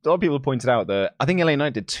lot of people have pointed out that I think LA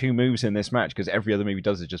Knight did 2 moves in this match because every other move he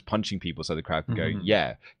does is just punching people so the crowd can go,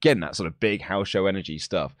 yeah, getting that sort of big house show energy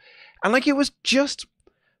stuff. And like, it was just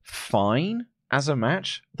fine as a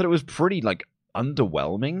match. I thought it was pretty like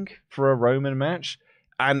underwhelming for a Roman match.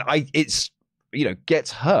 And it's,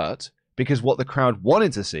 gets hurt because what the crowd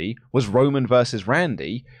wanted to see was Roman versus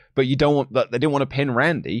Randy, but they didn't want to pin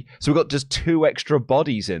Randy. So we got just 2 extra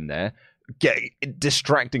bodies in there,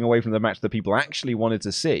 distracting away from the match that people actually wanted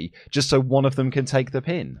to see, just so one of them can take the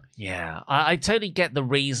pin. Yeah, I totally get the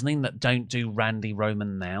reasoning that don't do Randy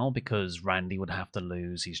Roman now, because Randy would have to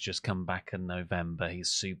lose. He's just come back in November. He's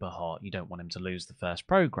super hot. You don't want him to lose the first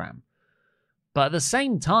program. But at the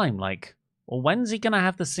same time, like, well, when's he going to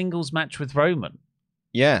have the singles match with Roman?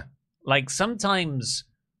 Yeah. Like, sometimes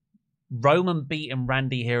Roman beating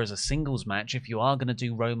Randy here as a singles match, if you are going to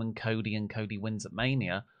do Roman Cody and Cody wins at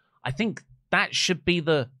Mania, I think that should be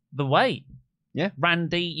the way. Yeah.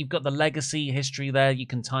 Randy, you've got the legacy history there. You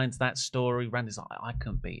can tie into that story. Randy's like, I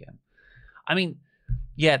couldn't beat him. I mean,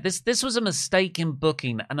 yeah, this was a mistake in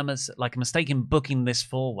booking, and a mistake in booking this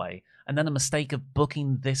 4-way, and then a mistake of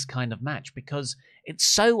booking this kind of match, because it's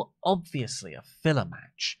so obviously a filler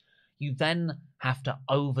match. You then have to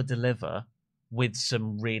over-deliver with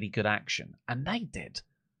some really good action. And they did.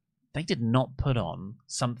 They did not put on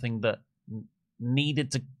something that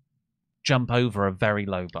needed to jump over a very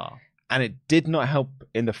low bar. And it did not help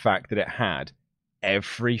in the fact that it had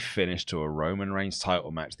every finish to a Roman Reigns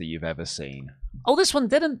title match that you've ever seen. Oh, this one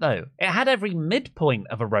didn't, though. It had every midpoint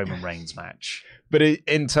of a Roman Reigns match. But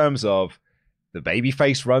in terms of the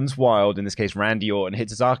babyface runs wild, in this case, Randy Orton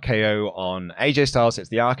hits his RKO on AJ Styles, hits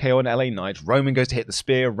the RKO on LA Knight. Roman goes to hit the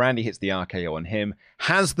spear. Randy hits the RKO on him,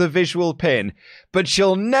 has the visual pin. But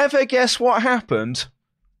you'll never guess what happened.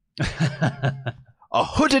 A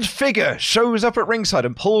hooded figure shows up at ringside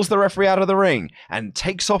and pulls the referee out of the ring and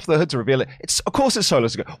takes off the hood to reveal it. Of course it's Solo.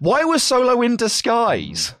 Why was Solo in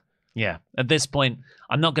disguise? Yeah, at this point,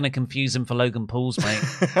 I'm not going to confuse him for Logan Paul's mate.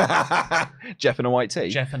 Jeff in a white tee.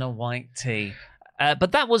 Jeff in a white tee.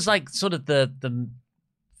 But that was like sort of the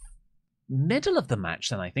middle of the match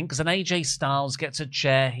then, I think, because then AJ Styles gets a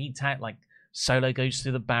chair. Solo goes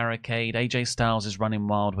through the barricade. AJ Styles is running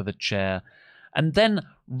wild with a chair. And then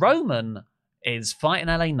Roman is fighting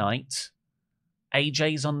LA Knight.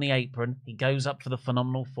 AJ's on the apron. He goes up for the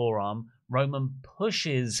phenomenal forearm. Roman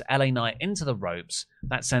pushes LA Knight into the ropes.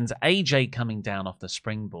 That sends AJ coming down off the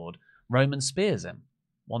springboard. Roman spears him.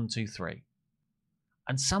 1, 2, 3.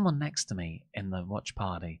 And someone next to me in the watch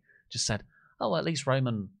party just said, oh, well, at least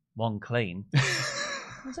Roman won clean.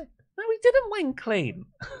 I was like, no, he didn't win clean.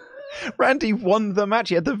 Randy won the match.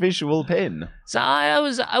 He had the visual pin. So I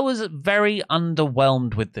was very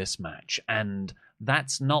underwhelmed with this match, and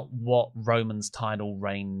that's not what Roman's title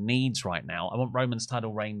reign needs right now. I want Roman's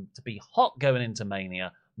title reign to be hot going into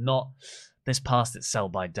Mania, not this past its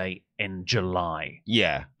sell-by date in July.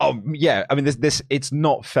 Yeah. Oh, yeah. I mean, this it's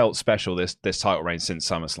not felt special, this title reign, since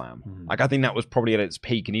SummerSlam. Like, I think that was probably at its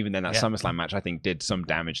peak, and even then that SummerSlam match, I think, did some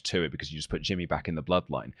damage to it because you just put Jimmy back in the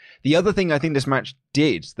bloodline. The other thing I think this match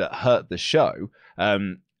did that hurt the show,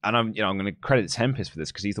 and I'm going to credit Tempest for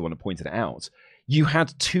this because he's the one who pointed it out. You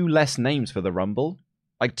had 2 less names for the Rumble.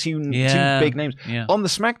 Like two big names on the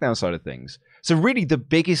SmackDown side of things. So really the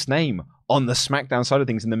biggest name on the SmackDown side of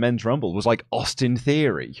things in the men's Rumble was like Austin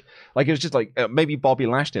Theory. Like it was just like maybe Bobby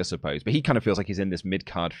Lashley, I suppose, but he kind of feels like he's in this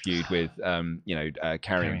mid-card feud with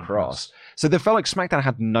Karrion Kross. So they felt like SmackDown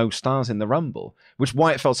had no stars in the Rumble, which is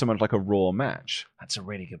why it felt so much like a Raw match. That's a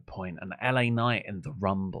really good point. And LA Knight in the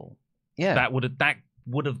Rumble, that would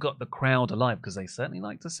have got the crowd alive because they certainly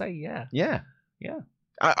like to say yeah.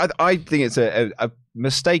 I think it's a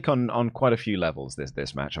mistake on quite a few levels,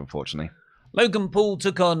 this match, unfortunately. Logan Paul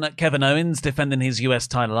took on Kevin Owens, defending his US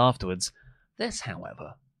title afterwards. This,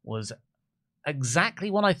 however, was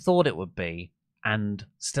exactly what I thought it would be and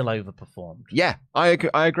still overperformed. Yeah, I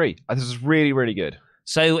agree. This is really, really good.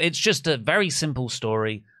 So it's just a very simple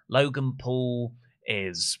story. Logan Paul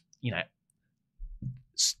is,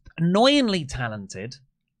 annoyingly talented,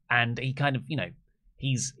 and he kind of,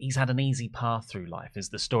 he's had an easy path through life, is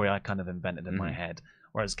the story I kind of invented in my head.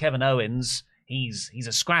 Whereas Kevin Owens, he's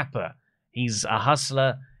a scrapper. He's a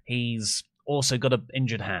hustler. He's also got an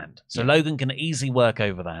injured hand. So Logan can easily work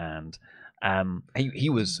over the hand.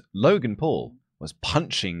 Logan Paul was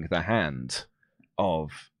punching the hand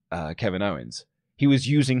of Kevin Owens. He was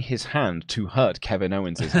using his hand to hurt Kevin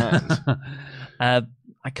Owens' hand.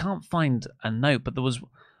 I can't find a note, but there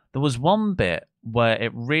was one bit where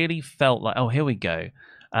it really felt like, oh, here we go.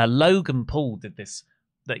 Logan Paul did this,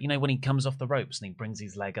 that, when he comes off the ropes and he brings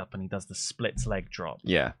his leg up and he does the splits leg drop.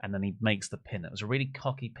 Yeah. And then he makes the pin. It was a really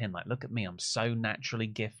cocky pin. Like, look at me, I'm so naturally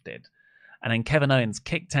gifted. And then Kevin Owens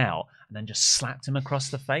kicked out and then just slapped him across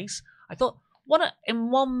the face. I thought,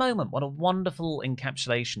 in one moment, what a wonderful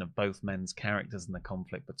encapsulation of both men's characters and the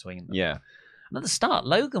conflict between them. Yeah. And at the start,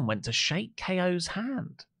 Logan went to shake KO's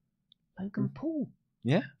hand. Logan Paul.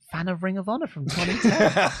 Yeah. Fan of Ring of Honor from 2010.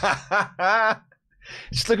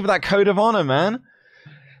 Just look at that code of honor, man.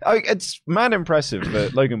 It's mad impressive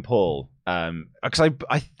that Logan Paul, because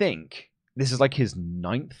I think this is like his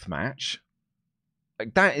 9th match.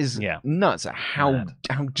 Like, that is nuts at how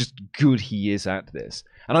just good he is at this.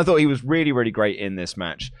 And I thought he was really, really great in this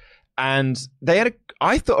match. And they had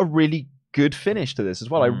I thought a really good finish to this as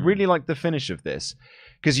well. I really liked the finish of this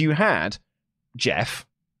because you had Jeff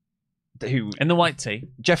who in the white tee.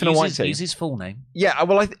 Jeff in a white tee. Use his full name. Yeah,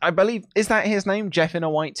 well, I believe, is that his name? Jeff in a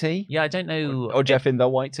white tee? Yeah, I don't know. Or Jeff in the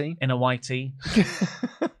white tee? In a white tee.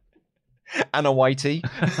 Anna Whitey.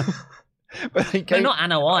 No, not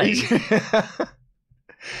Anna White.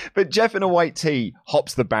 But Jeff in a white tee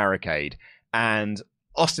hops the barricade, and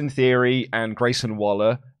Austin Theory and Grayson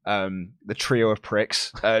Waller, the trio of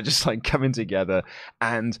pricks, just like coming together.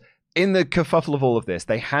 And in the kerfuffle of all of this,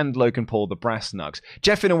 they hand Logan Paul the brass knucks.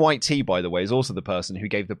 Jeff in a white tee, by the way, is also the person who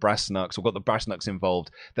gave the brass knucks, or got the brass knucks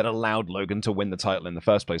involved, that allowed Logan to win the title in the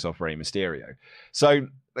first place off Rey Mysterio. So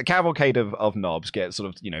the cavalcade of knobs get sort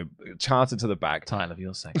of, chartered to the back. Title of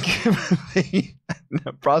your sex.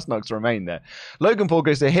 The brass knucks remain there. Logan Paul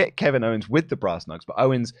goes to hit Kevin Owens with the brass knucks, but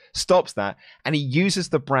Owens stops that, and he uses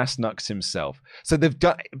the brass knucks himself. So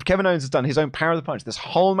Kevin Owens has done his own power of the punch. This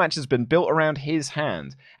whole match has been built around his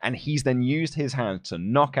hand, and he's then used his hand to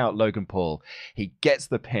knock out Logan Paul. He gets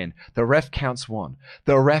the pin. The ref counts 1.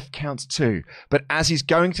 The ref counts 2. But as he's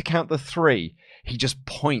going to count the 3, he just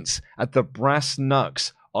points at the brass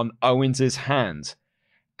knucks on Owens' hand,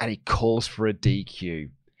 and he calls for a DQ.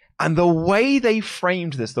 And the way they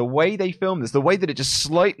framed this, the way they filmed this, the way that it just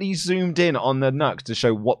slightly zoomed in on the knucks to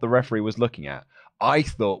show what the referee was looking at, I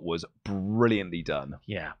thought was brilliantly done.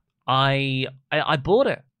 Yeah. I bought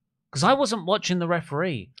it because I wasn't watching the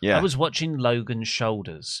referee. Yeah. I was watching Logan's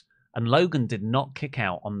shoulders, and Logan did not kick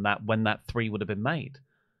out on that when that 3 would have been made.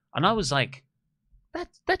 And I was like,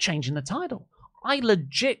 they're changing the title. I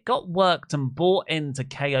legit got worked and bought into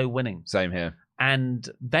KO winning. Same here. And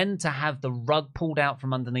then to have the rug pulled out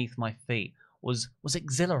from underneath my feet was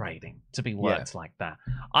exhilarating to be worked like that.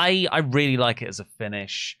 I really like it as a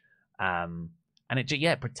finish. And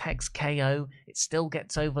it protects KO. It still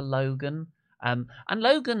gets over Logan. And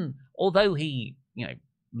Logan, although he,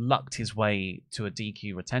 lucked his way to a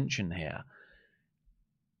DQ retention here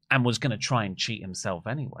and was going to try and cheat himself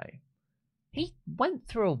anyway, he went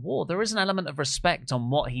through a war. There is an element of respect on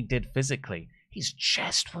what he did physically. His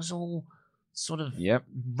chest was all sort of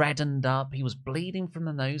reddened up. He was bleeding from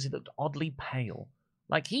the nose. He looked oddly pale.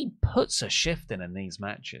 Like, he puts a shift in these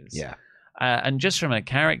matches. Yeah. And just from a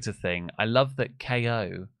character thing, I love that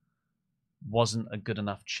KO wasn't a good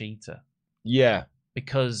enough cheater. Yeah.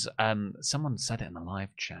 Because someone said it in the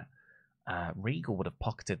live chat. Regal would have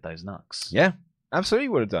pocketed those knucks. Yeah, absolutely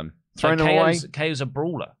would have done. So Thrown away. KO's a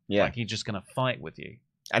brawler. Yeah. Like, he's just going to fight with you.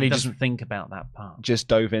 And he just doesn't think about that part. Just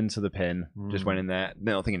dove into the pin, just went in there,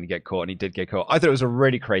 not thinking to get caught, and he did get caught. I thought it was a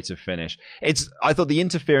really creative finish. I thought the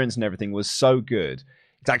interference and everything was so good.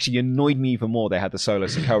 It actually annoyed me even more they had the Solo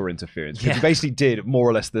Sikoa interference, because he basically did more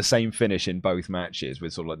or less the same finish in both matches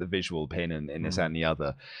with sort of like the visual pin and this and the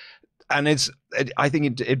other. And I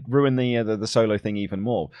think it ruined the solo thing even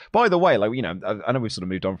more. By the way, I know we've sort of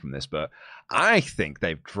moved on from this, but I think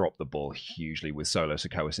they've dropped the ball hugely with Solo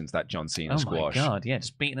Sikoa since that John Cena squash. Oh my God, yeah,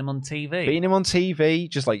 just beating him on TV. It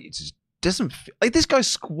just doesn't feel, like this guy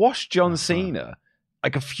squashed John Cena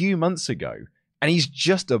like a few months ago, and he's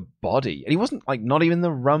just a body. And he wasn't not even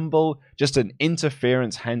the Rumble, just an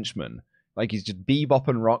interference henchman. Like, he's just Bebop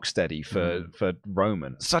and Rocksteady for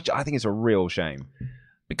Roman. I think it's a real shame.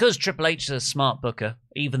 Because Triple H is a smart booker,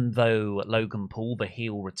 even though Logan Paul, the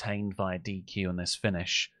heel, retained via DQ in this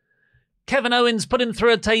finish, Kevin Owens put him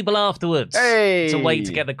through a table afterwards. Hey! It's a way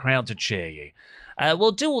to get the crowd to cheer you.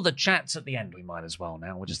 We'll do all the chats at the end. We might as well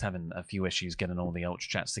now. We're just having a few issues getting all the Ultra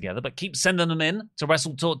chats together. But keep sending them in to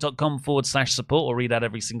WrestleTalk.com/support. We'll read out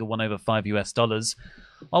every single one over $5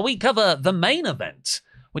 while we cover the main event,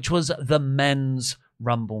 which was the men's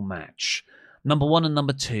Rumble match. Number 1 and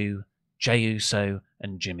number 2, Jey Uso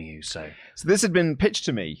and Jimmy Uso. So this had been pitched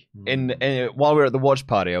to me while we were at the watch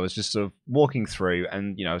party. I was just sort of walking through,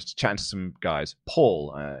 and I was chatting to some guys.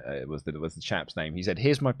 Paul was the chap's name. He said,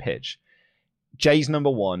 "Here's my pitch: Jay's number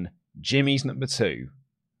 1, Jimmy's number 2,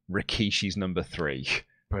 Rikishi's number 3."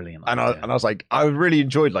 Brilliant. And I was like, I really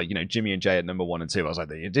enjoyed Jimmy and Jay at number 1 and 2. I was like,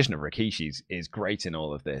 the addition of Rikishi is great in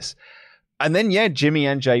all of this. And then, Jimmy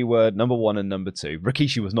and Jay were number 1 and number 2.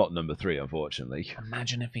 Rikishi was not number 3, unfortunately.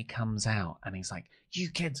 Imagine if he comes out and he's like, "You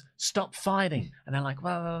kids, stop fighting." And they're like,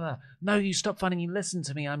 "Well, no, you stop fighting. You listen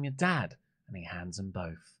to me. I'm your dad." And he hands them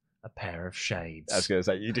both a pair of shades. I was going to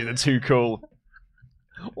say, you did it too cool.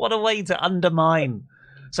 What a way to undermine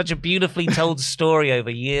such a beautifully told story over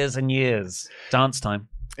years and years. Dance time.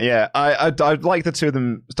 Yeah, I like the two of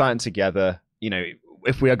them starting together.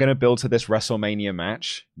 If we are going to build to this WrestleMania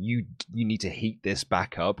match, you need to heat this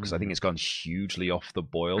back up, because I think it's gone hugely off the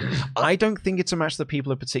boil. I don't think it's a match that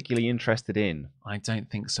people are particularly interested in. I don't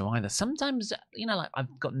think so either. Sometimes,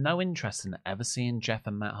 I've got no interest in ever seeing Jeff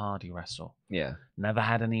and Matt Hardy wrestle. Yeah. Never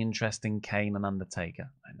had any interest in Kane and Undertaker.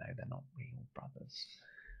 I they're not real brothers.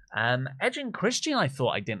 Edge and Christian, I thought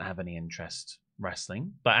I didn't have any interest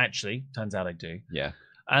wrestling, but actually, turns out I do. Yeah.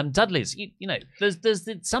 Dudley's, there's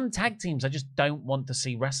some tag teams I just don't want to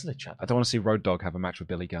see wrestle each other. I don't want to see Road Dogg have a match with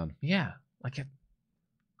Billy Gunn. Yeah,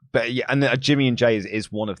 But yeah, and Jimmy and Jay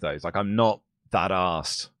is one of those. Like, I'm not that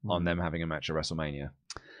arsed on them having a match at WrestleMania.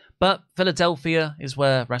 But Philadelphia is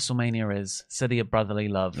where WrestleMania is. City of brotherly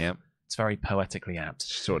love. Yeah. It's very poetically apt.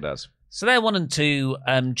 Sure does. So they're 1 and 2.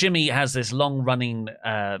 Jimmy has this long-running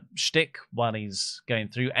shtick while he's going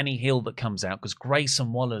through any heel that comes out, because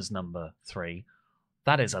Grayson Waller's number 3.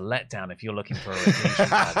 That is a letdown if you're looking for a rotation,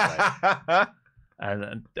 by the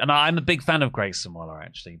way. And I'm a big fan of Grayson Waller,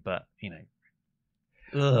 actually, but,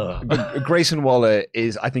 But Grayson Waller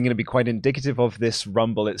is, I think, going to be quite indicative of this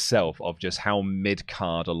Rumble itself, of just how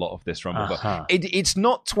mid-card a lot of this Rumble. Uh-huh. It's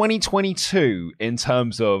not 2022 in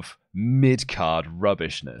terms of mid-card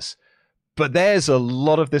rubbishness, but there's a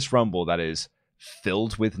lot of this Rumble that is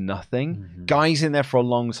filled with nothing. Mm-hmm. Guys in there for a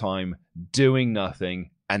long time, doing nothing,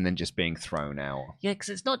 and then just being thrown out. Yeah, because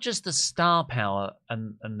it's not just the star power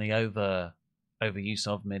and the overuse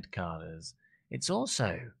of mid-carders. It's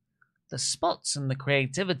also the spots and the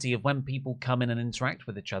creativity of when people come in and interact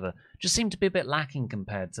with each other just seem to be a bit lacking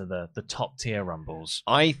compared to the top-tier Rumbles.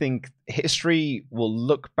 I think history will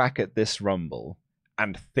look back at this Rumble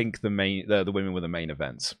and think the women were the main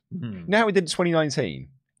events. Mm. Now we did 2019.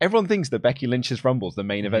 Everyone thinks that Becky Lynch's Rumble's the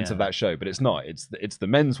main event of that show, but it's not. It's the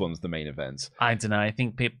men's one's the main event. I don't know. I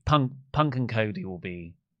think Punk and Cody will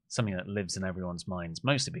be something that lives in everyone's minds,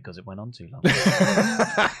 mostly because it went on too long.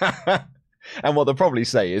 And what they'll probably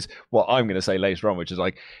say is what I'm going to say later on, which is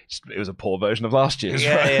like, it was a poor version of last year's.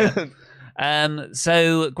 Yeah.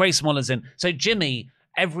 So Grayson Waller's in. So Jimmy,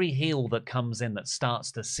 every heel that comes in that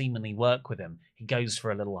starts to seemingly work with him, he goes for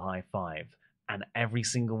a little high five. And every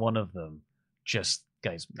single one of them just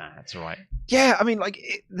goes, nah, it's all right. Yeah, I mean,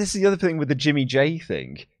 this is the other thing with the Jimmy J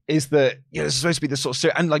thing, is that, it's supposed to be this sort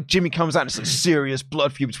of, and like Jimmy comes out and it's a serious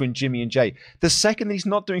blood feud between Jimmy and Jay. The second that he's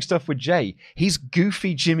not doing stuff with Jay, he's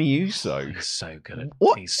goofy Jimmy Uso. He's so good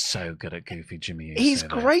at goofy Jimmy Uso. He's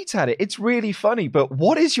great at it. It's really funny, but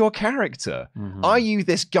what is your character? Mm-hmm. Are you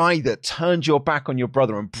this guy that turned your back on your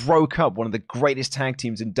brother and broke up one of the greatest tag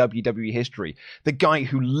teams in WWE history? The guy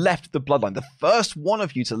who left the Bloodline, the first one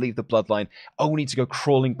of you to leave the Bloodline, only to go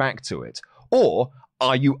crawling back to it? Or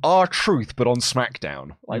are you R-Truth but on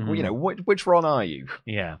SmackDown? Like, which one are you?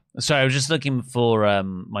 Yeah. So I was just looking for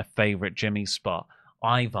my favorite Jimmy spot.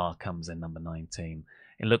 Ivar comes in number 19.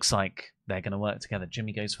 It looks like they're going to work together.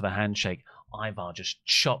 Jimmy goes for the handshake. Ivar just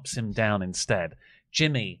chops him down instead.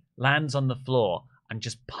 Jimmy lands on the floor and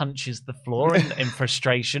just punches the floor in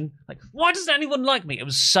frustration. Like, why doesn't anyone like me? It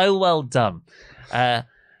was so well done.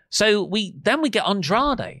 So we get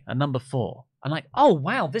Andrade at number 4. I'm like, oh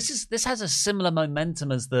wow, this has a similar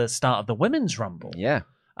momentum as the start of the Women's Rumble. Yeah,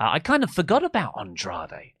 I kind of forgot about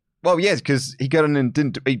Andrade. Well, yes, because he got in and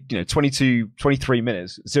didn't, 23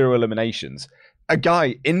 minutes, 0 eliminations. A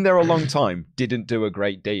guy in there a long time didn't do a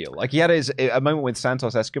great deal. Like, he had a moment with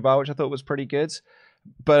Santos Escobar, which I thought was pretty good,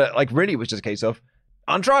 but like really it was just a case of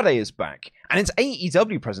Andrade is back, and it's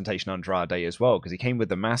AEW presentation Andrade as well, because he came with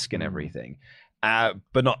the mask and everything.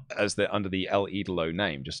 But not as under the El Idolo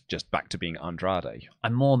name, just back to being Andrade. I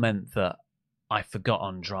more meant that I forgot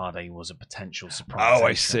Andrade was a potential surprise. Oh,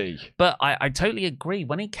 I see. But I totally agree.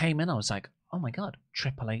 When he came in, I was like, oh my God,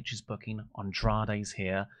 Triple H is booking, Andrade's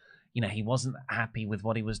here. He wasn't happy with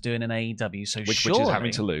what he was doing in AEW, so which is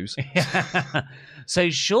having to lose. So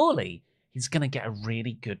surely he's going to get a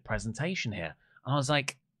really good presentation here. And I was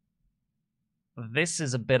like, this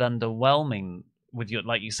is a bit underwhelming. With your,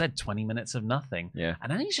 like you said, 20 minutes of nothing. Yeah.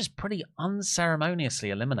 And then he's just pretty unceremoniously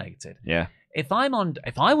eliminated. Yeah. If I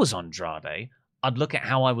was Andrade, I'd look at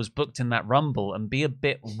how I was booked in that Rumble and be a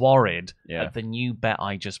bit worried at the new bet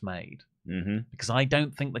I just made. Mm-hmm. Because I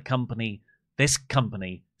don't think this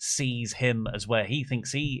company sees him as where he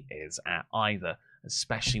thinks he is at either,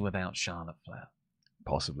 especially without Charlotte Flair.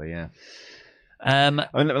 Possibly, yeah.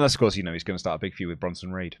 Unless, of course, he's going to start a big feud with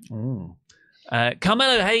Bronson Reed. Ooh.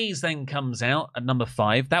 Carmelo Hayes then comes out at number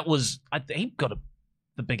 5. That was, he got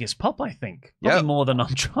the biggest pop, I think. Probably more than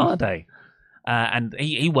Andrade. And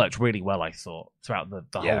he worked really well, I thought, throughout the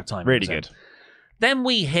whole time. Really good. Then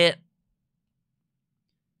we hit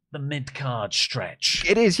the mid-card stretch.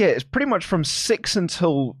 It is, yeah. It's pretty much from 6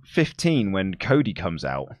 until 15 when Cody comes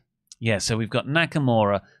out. Yeah, so we've got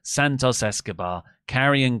Nakamura, Santos Escobar,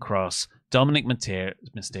 Karrion Kross, Dominic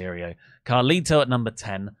Mysterio, Carlito at number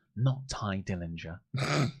 10, not Ty Dillinger.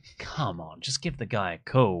 Come on, just give the guy a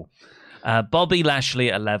call. Bobby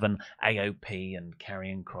Lashley at 11, AOP and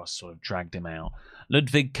Karrion Kross sort of dragged him out.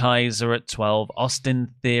 Ludwig Kaiser at 12,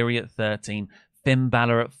 Austin Theory at 13, Finn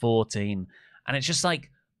Balor at 14. And it's just like,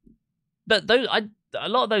 a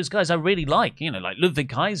lot of those guys I really like. Like Ludwig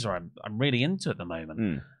Kaiser, I'm really into at the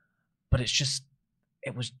moment. But it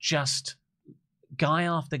was just guy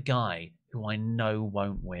after guy who I know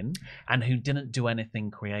won't win and who didn't do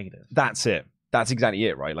anything creative. That's it. That's exactly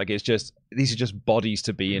it, right? Like, it's just, these are just bodies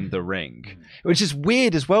to be in the ring, which is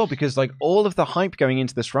weird as well, because like all of the hype going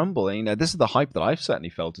into this Rumble, and this is the hype that I've certainly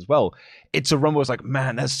felt as well. It's a Rumble. It's like,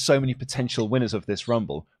 man, there's so many potential winners of this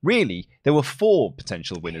Rumble. Really, there were 4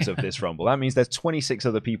 potential winners of this Rumble. That means there's 26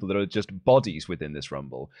 other people that are just bodies within this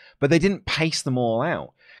Rumble, but they didn't pace them all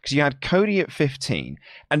out. Because you had Cody at 15,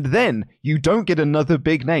 and then you don't get another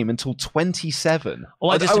big name until 27.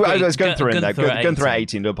 Oh, there's Gunther in there. Gunther at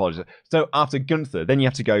 18, to apologize. So after Gunther, then you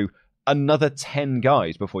have to go another 10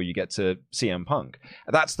 guys before you get to CM Punk.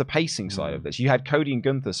 That's the pacing side of this. You had Cody and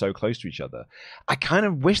Gunther so close to each other. I kind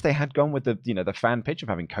of wish they had gone with the fan pitch of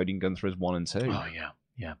having Cody and Gunther as 1 and 2. Oh,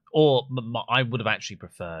 yeah. Or I would have actually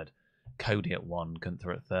preferred Cody at 1,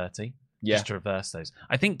 Gunther at 30. Yeah. Just to reverse those.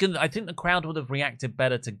 I think the crowd would have reacted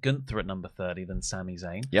better to Gunther at number 30 than Sami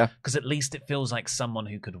Zayn. Yeah. Because at least it feels like someone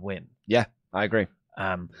who could win. Yeah, I agree.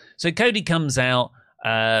 So Cody comes out.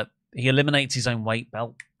 He eliminates his own weight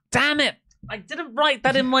belt. Damn it! I didn't write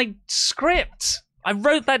that in my script. I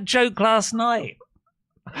wrote that joke last night.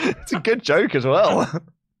 It's a good joke as well.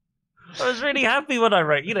 I was really happy when I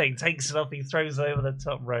wrote, he takes it off, he throws it over the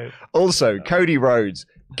top rope. Also, Cody Rhodes,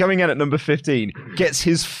 coming in at number 15, gets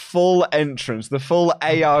his full entrance, the full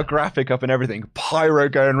AR graphic up and everything, pyro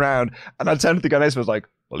going round. And I turned to the guy next to me, I was like,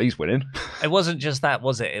 well, he's winning. It wasn't just that,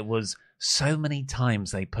 was it? It was so many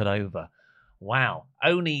times they put over. Wow.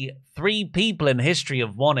 Only 3 people in history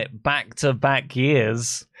have won it back-to-back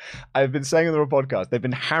years. I've been saying on the podcast, they've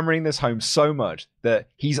been hammering this home so much that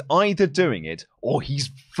he's either doing it or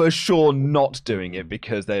he's for sure not doing it,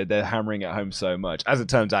 because they're hammering it home so much. As it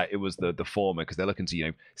turns out, it was the former, because they're looking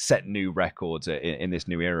to set new records in this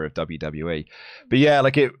new era of WWE. But yeah,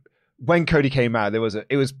 when Cody came out, it was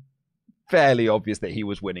fairly obvious that he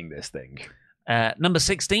was winning this thing. Number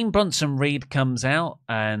 16, Bronson Reed comes out,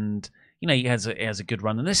 and he has a good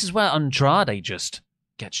run. And this is where Andrade just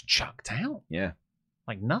gets chucked out. Yeah.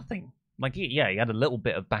 Like nothing. He had a little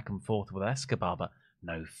bit of back and forth with Escobar, but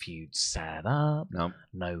no feud set up.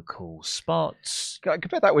 No cool spots.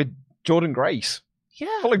 Compare that with Jordan Grace. Yeah.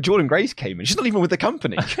 I felt like Jordan Grace came in. She's not even with the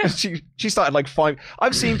company. she started 5.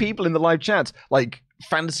 I've seen people in the live chat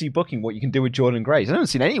fantasy booking what you can do with Jordan Grace. I haven't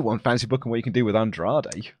seen anyone fantasy booking what you can do with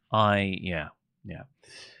Andrade. Yeah.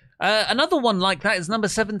 Another one like that is number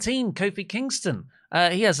 17, Kofi Kingston.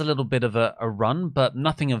 He has a little bit of a run, but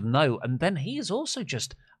nothing of note. And then he is also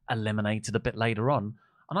just eliminated a bit later on.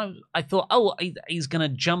 And I thought, he's going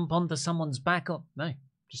to jump onto someone's back. Oh, no,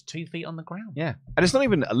 just 2 feet on the ground. Yeah. And it's not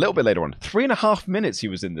even a little bit later on. 3.5 minutes he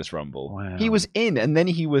was in this Rumble. Wow. He was in and then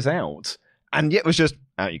he was out. And yet it was just,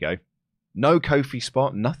 out you go. No Kofi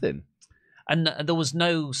spot, nothing. And there was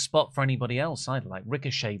no spot for anybody else either.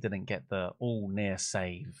 Ricochet didn't get the all near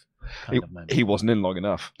save kind of moment. He wasn't in long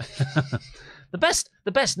enough. The best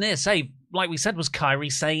near save, like we said, was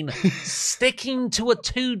Kairi Sane sticking to a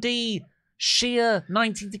 2D sheer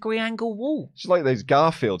 90-degree angle wall. It's like those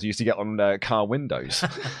Garfields you used to get on car windows.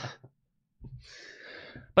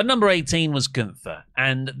 But number 18 was Gunther.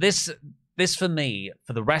 And this for me,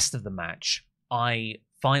 for the rest of the match, I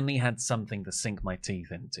finally had something to sink my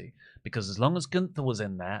teeth into. Because as long as Gunther was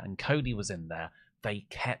in there and Cody was in there, they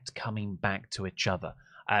kept coming back to each other.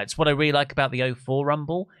 It's what I really like about the 04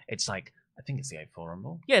 Rumble. It's I think it's the 04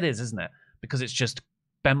 Rumble. Yeah, it is, isn't it? Because it's just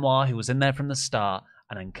Benoit, who was in there from the start,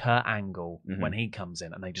 and then Kurt Angle when he comes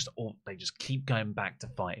in, and they just keep going back to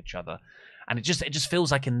fight each other. And it just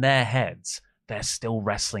feels like in their heads, they're still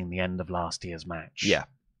wrestling the end of last year's match. Yeah.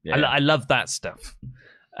 I love that stuff.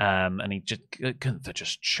 And Gunther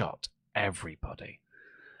just shot everybody.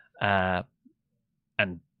 And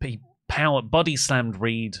he body slammed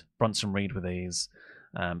Bronson Reed with ease.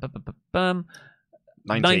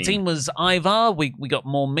 19 was Ivar. We got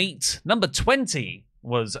more meat. Number 20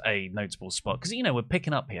 was a notable spot because we're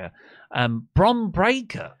picking up here. Bron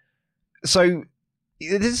Breakker. So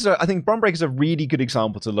this is, I think, Bron Breakker is a really good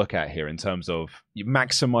example to look at here in terms of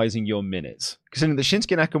maximizing your minutes. Considering that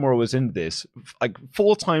Shinsuke Nakamura was in this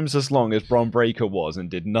 4 times as long as Bron Breakker was and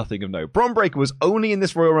did nothing of note. Bron Breakker was only in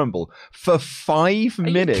this Royal Rumble for 5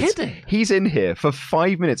 minutes. Are you kidding? He's in here for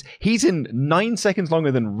 5 minutes. He's in 9 seconds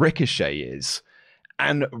longer than Ricochet is.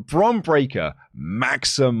 And Bron Breakker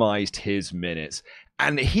maximized his minutes.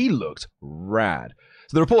 And he looked rad.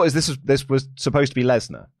 So the report is this was supposed to be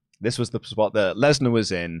Lesnar. This was the spot that Lesnar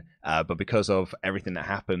was in, but because of everything that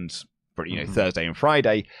happened for Thursday and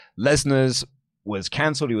Friday, Lesnar's was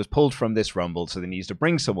cancelled. He was pulled from this Rumble, so they needed to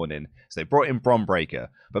bring someone in. So they brought in Bron Breakker.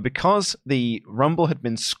 But because the Rumble had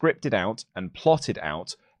been scripted out and plotted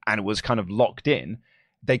out and was kind of locked in,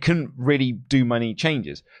 they couldn't really do many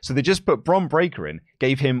changes. So they just put Bron Breakker in,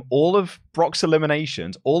 gave him all of Brock's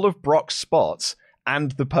eliminations, all of Brock's spots,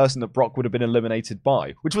 and the person that Brock would have been eliminated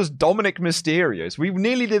by, which was Dominic Mysterio. So we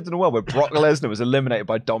nearly lived in a world where Brock Lesnar was eliminated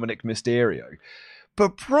by Dominic Mysterio.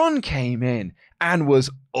 But Bron came in and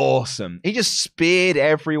was awesome. He just speared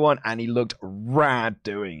everyone and he looked rad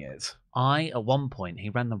doing it. At one point,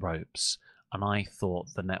 he ran the ropes and I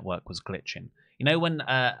thought the network was glitching. You know when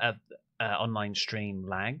a online stream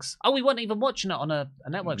lags? Oh, we weren't even watching it on a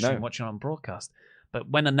network stream, watching it on broadcast. But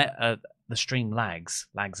when the stream lags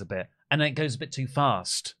a bit, and then it goes a bit too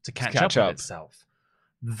fast to catch up with itself.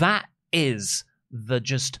 That is the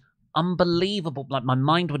just unbelievable. Like, my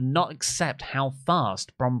mind would not accept how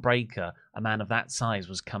fast Bron Breakker, a man of that size,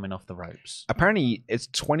 was coming off the ropes. Apparently, it's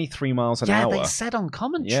 23 miles an hour. Yeah, they said on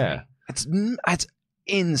commentary. Yeah, it's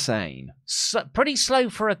insane. So, pretty slow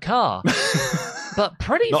for a car, but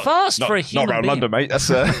pretty fast for a human Not around being. London, mate. That's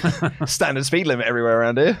a standard speed limit everywhere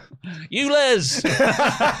around here. You, Les!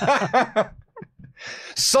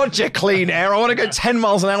 Sod your clean air. I want to go 10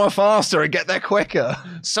 miles an hour faster and get there quicker.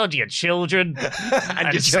 Sod your children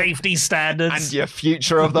and your safety standards. And your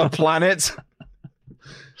future of the planet.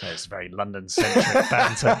 It's very London-centric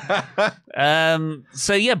banter.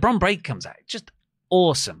 So, yeah, Bron Breakker comes out. Just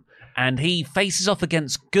awesome. And he faces off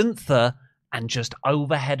against Gunther and just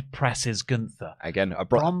overhead presses Gunther. Again,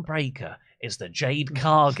 Bron Breakker is the Jade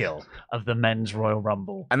Cargill of the men's Royal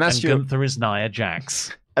Rumble. And Gunther is Nia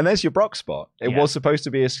Jax. And there's your Brock spot. It was supposed to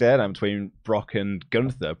be a stare down between Brock and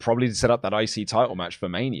Gunther, probably to set up that IC title match for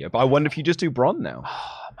Mania. But I wonder if you just do Bron now.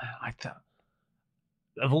 Oh, man. I thought,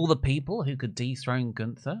 of all the people who could dethrone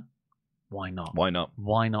Gunther, why not? Why not?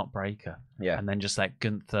 Why not Breakker? Yeah. And then just let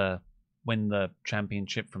Gunther win the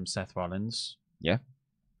championship from Seth Rollins. Yeah.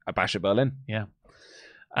 A Bash at Berlin. Yeah.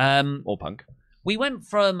 Or Punk. We went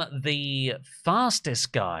from the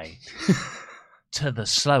fastest guy to the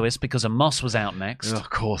slowest because Amos was out next. Of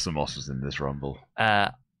course Amos was in this Rumble.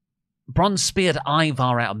 Bron speared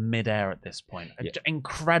Ivar out of midair at this point.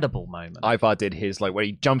 Incredible moment. Ivar did his, like, where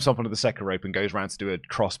he jumps up onto the second rope and goes around to do a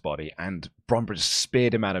crossbody, and Bron just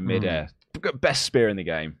speared him out of midair. Best spear in the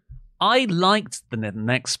game. I liked the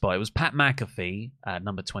next spot. It was Pat McAfee,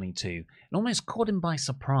 number 22. It almost caught him by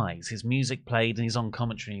surprise. His music played and he's on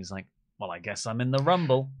commentary. He's like, well, I guess I'm in the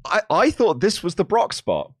Rumble. I thought this was the Brock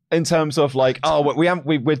spot in terms of like, we've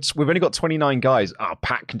only got 29 guys.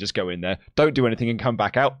 Pat can just go in there, don't do anything, and come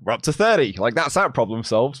back out. We're up to 30. Like, that's that problem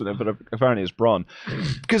solved. But apparently it's Bron,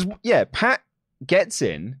 because Pat gets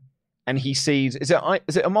in and he sees is it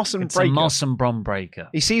Amos and Breakker? Amos and Bron Breakker.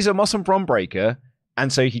 He sees Amos and Bron Breakker,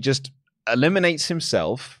 and so he just eliminates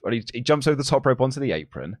himself, or he jumps over the top rope onto the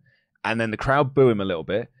apron, and then the crowd boo him a little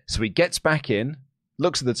bit. So he gets back in,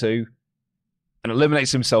 looks at the two, and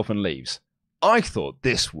eliminates himself and leaves. I thought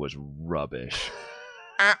this was rubbish.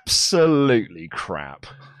 Absolutely crap.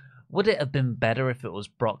 Would it have been better if it was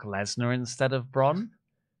Brock Lesnar instead of Bron?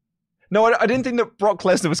 No, I didn't think that Brock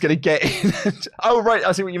Lesnar was going to get in. Oh, right,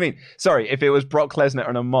 I see what you mean. Sorry, if it was Brock Lesnar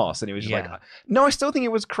and Amos, and he was just like... No, I still think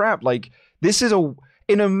it was crap. Like, this is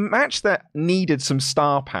in a match that needed some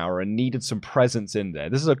star power and needed some presence in there,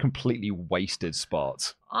 this is a completely wasted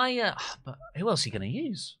spot. But who else are you going to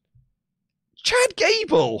use? Chad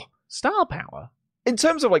Gable. Star power. In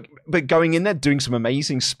terms of but going in there, doing some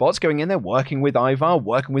amazing spots, going in there, working with Ivar,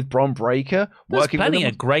 working with Bron Breakker, There's working plenty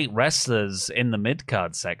with of great wrestlers in the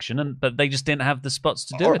mid-card section, but they just didn't have the spots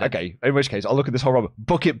to do it. Okay, in which case, I'll look at this whole rubber.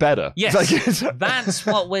 Book it better. Yes, that's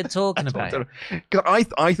what we're talking about. I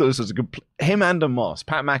thought this was a good... Him and Amos,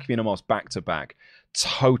 Pat McAfee and Amos back-to-back,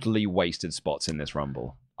 totally wasted spots in this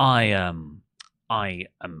Rumble. I am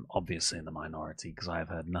obviously in the minority because I have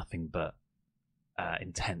heard nothing but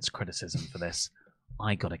intense criticism for this.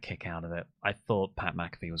 I got a kick out of it. I thought Pat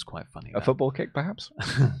McAfee was quite funny. A football kick, perhaps?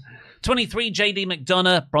 23, JD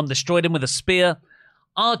McDonough. Bron destroyed him with a spear.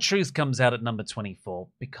 R-Truth comes out at number 24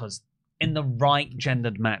 because in the right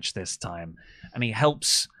gendered match this time. And he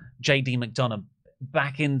helps JD McDonough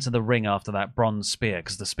back into the ring after that Bron spear,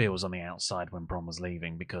 because the spear was on the outside when Bron was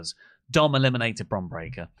leaving, because Dom eliminated Bron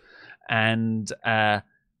Breakker. And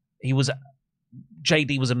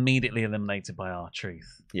JD was immediately eliminated by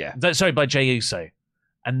R-Truth. Yeah. Sorry, by Jey Uso.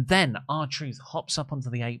 And then R-Truth hops up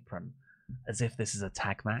onto the apron as if this is a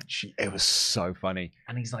tag match. It was so funny.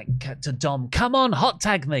 And he's like to Dom, come on, hot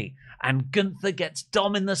tag me. And Gunther gets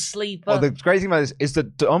Dom in the sleeper. Oh, the crazy thing about this is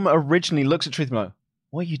that Dom originally looks at Truth and like,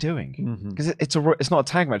 what are you doing? Because it's not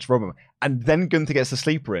a tag match, Robin. And then Gunther gets the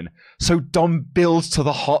sleeper in. So Dom builds to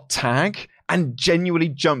the hot tag and genuinely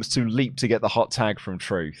jumps to leap to get the hot tag from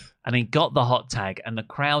Truth. And he got the hot tag, and the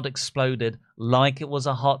crowd exploded like it was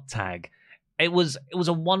a hot tag. It was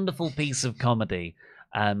a wonderful piece of comedy.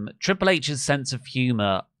 Triple H's sense of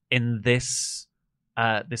humor in this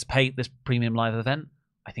premium live event,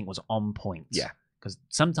 I think, was on point. Yeah. Because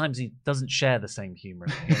sometimes he doesn't share the same humor.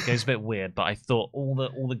 It goes a bit weird, but I thought all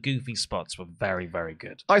the goofy spots were very, very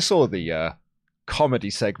good. I saw the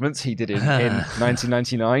comedy segments he did in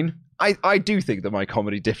 1999. I do think that my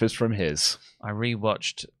comedy differs from his. I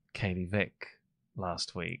rewatched Katie Vick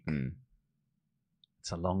last week.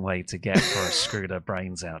 It's a long way to get for a screwed her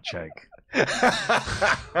brains out joke. It's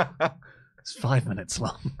 5 minutes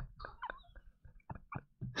long.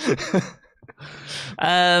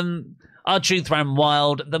 R-Truth ran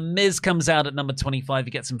wild. The Miz comes out at number 25.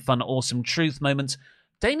 You get some fun, awesome Truth moments.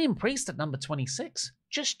 Damian Priest at number 26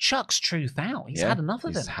 just chucks Truth out. He's had enough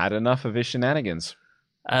of it. He's had enough of his shenanigans.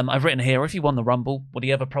 I've written here, if he won the Rumble, would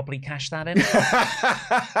he ever properly cash that in?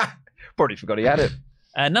 Probably forgot he had it.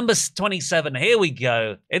 Number 27, here we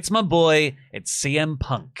go. It's my boy. It's CM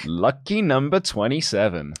Punk. Lucky number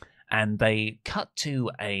 27. And they cut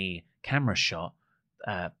to a camera shot.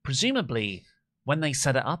 Presumably, when they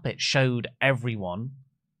set it up, it showed everyone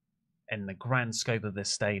in the grand scope of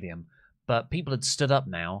this stadium. But people had stood up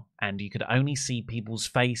now, and you could only see people's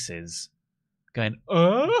faces going,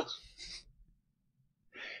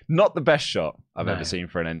 Not the best shot I've ever seen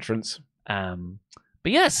for an entrance.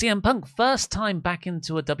 But yeah, CM Punk, first time back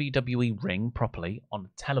into a WWE ring properly, on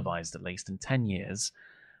televised at least, in 10 years.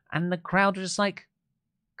 And the crowd were just like,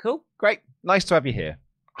 cool. Great. Nice to have you here.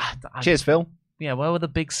 Cheers, Phil. Yeah, where were the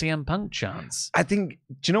big CM Punk chants? I think,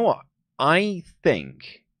 do you know what? I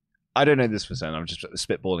don't know this for certain, I'm just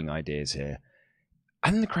spitballing ideas here. I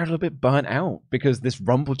think the crowd are a bit burnt out because this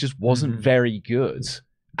Rumble just wasn't very good.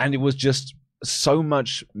 And it was just so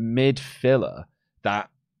much mid-filler that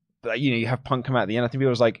you have Punk come out at the end. I think people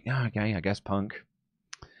was like, yeah, okay, I guess Punk.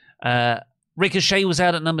 Ricochet was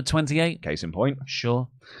out at number 28. Case in point. Sure.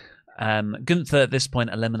 Gunther at this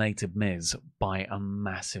point eliminated Miz by a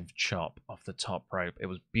massive chop off the top rope. It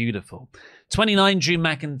was beautiful. 29, Drew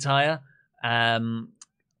McIntyre.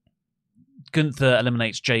 Gunther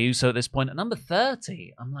eliminates Jey Uso at this point. At number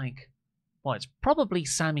 30, I'm like, well, it's probably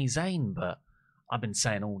Sami Zayn, but I've been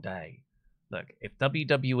saying all day, look, if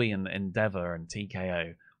WWE and Endeavor and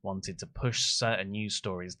TKO wanted to push certain news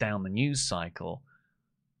stories down the news cycle,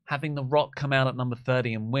 having The Rock come out at number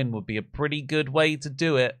 30 and win would be a pretty good way to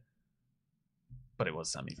do it. But it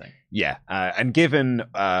was Sami Zayn. Yeah, and given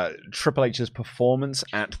Triple H's performance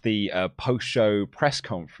at the post-show press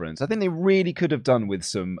conference, I think they really could have done with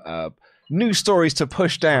some news stories to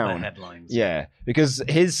push down. Headlines. Yeah, because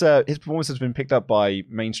his performance has been picked up by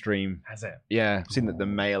mainstream. Has it? Yeah, I've seen that the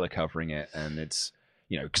Mail are covering it, and it's,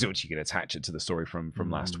 because you can attach it to the story from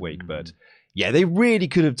last week. But yeah, they really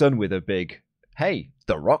could have done with a big, hey,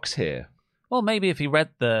 The Rock's here. Well, maybe if he read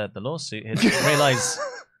the lawsuit, he'd realise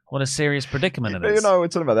what a serious predicament it is. We're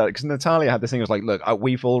talking about that because Natalia had this thing. It was like, look,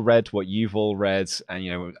 we've all read what you've all read,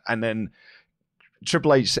 and and then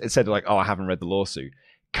Triple H said like, oh, I haven't read the lawsuit.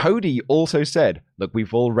 Cody also said, look,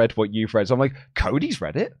 we've all read what you've read. So I'm like, Cody's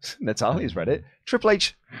read it. Natalia's read it. Triple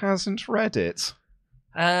H hasn't read it.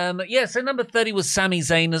 So number 30 was Sami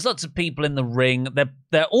Zayn. There's lots of people in the ring.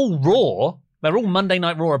 They're all Raw. They're all Monday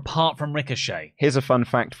Night Raw apart from Ricochet. Here's a fun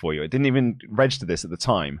fact for you. I didn't even register this at the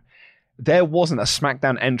time. There wasn't a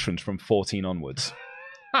SmackDown entrance from 14 onwards.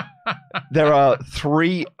 There are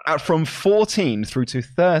three, from 14 through to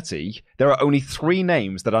 30, there are only 3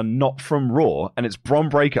 names that are not from Raw, and it's Bron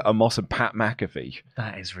Breakker, Amos, and Pat McAfee.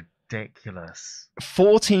 That is ridiculous.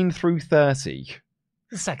 14 through 30.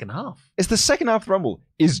 The second half. It's the second half of the Rumble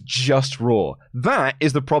is just Raw. That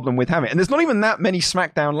is the problem with having it. And there's not even that many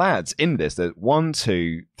SmackDown lads in this. There's 1,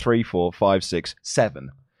 2, 3, 4, 5, 6,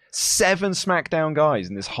 7. 7 SmackDown guys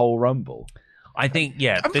in this whole Rumble. I think,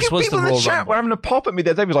 this was the Royal Rumble. People in the chat Rumble. were having a pop at me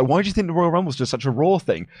the other day. Was like, why do you think the Royal Rumble's just such a Raw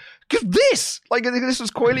thing? Because this was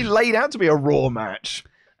clearly laid out to be a Raw match.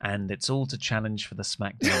 And it's all to challenge for the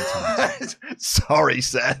SmackDown title. Sorry,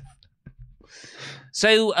 Seth.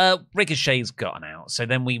 So Ricochet's gotten out. So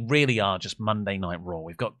then we really are just Monday Night Raw.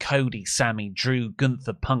 We've got Cody, Sammy, Drew,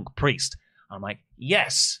 Gunther, Punk, Priest. I'm like,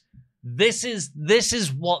 yes, this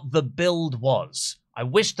is what the build was. I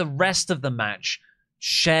wish the rest of the match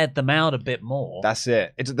shared them out a bit more. That's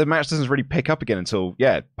it. The match doesn't really pick up again until,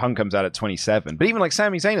 Punk comes out at 27. But even like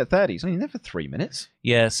Sami Zayn at 30, he's only there for 3 minutes.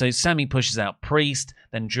 Yeah, so Sami pushes out Priest,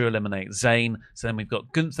 then Drew eliminates Zayn. So then we've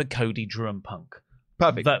got Gunther, Cody, Drew, and Punk.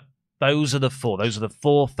 Perfect. Those are the four. Those are the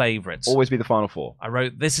four favorites. Always be the final four. I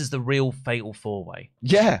wrote, this is the real fatal four-way.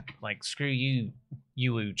 Yeah. Like, screw you,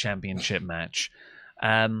 UU championship match.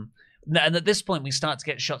 And at this point, we start to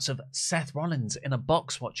get shots of Seth Rollins in a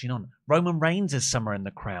box watching on. Roman Reigns is somewhere in the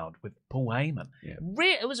crowd with Paul Heyman. Yeah.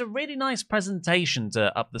 It was a really nice presentation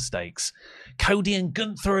to up the stakes. Cody and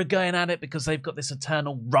Gunther are going at it because they've got this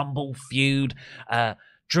eternal Rumble feud.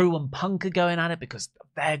 Drew and Punk are going at it because of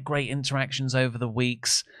their great interactions over the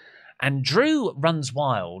weeks. And Drew runs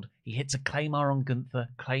wild. He hits a Claymore on Gunther,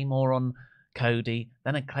 Claymore on Cody,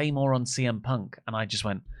 then a Claymore on CM Punk. And I just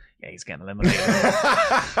went, yeah, he's getting eliminated.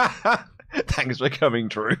 Thanks for coming,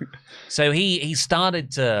 Drew. So he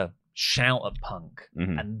started to shout at Punk,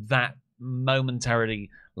 and that momentarily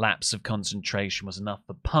lapse of concentration was enough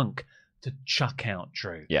for Punk to chuck out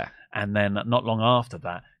Drew. Yeah. And then not long after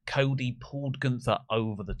that, Cody pulled Gunther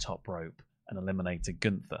over the top rope and eliminated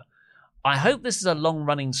Gunther. I hope this is a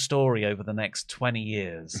long-running story over the next 20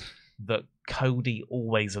 years that Cody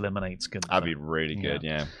always eliminates Gunther. That'd be really good,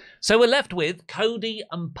 yeah. So we're left with Cody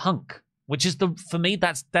and Punk, which is, for me,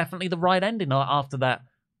 that's definitely the right ending after that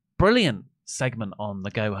brilliant segment on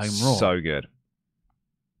the Go Home Raw. So good.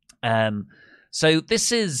 So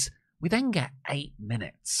we then get 8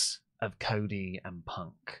 minutes of Cody and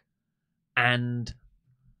Punk. And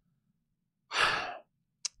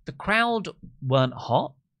the crowd weren't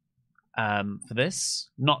hot for this.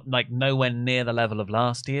 Not like nowhere near the level of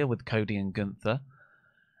last year with Cody and Gunther.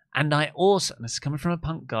 And I also, and this is coming from a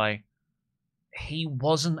Punk guy, he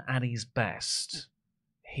wasn't at his best.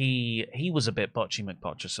 He was a bit botchy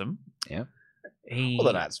McBotchersome. Yeah.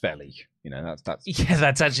 Well, that's fairly, that's... Yeah,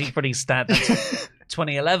 that's actually pretty stat. That's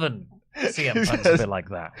 2011 CM Punk's a bit like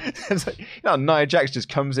that. It's like, Nia Jax just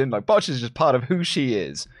comes in, like, Botch is just part of who she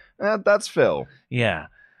is. That's Phil. Yeah.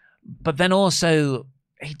 But then also,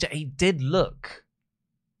 he did look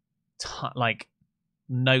like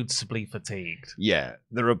noticeably fatigued. Yeah.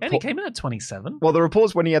 And he came in at 27. Well, the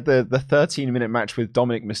reports when he had the 13-minute match with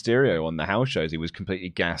Dominic Mysterio on the house shows, he was completely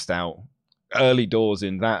gassed out. Early doors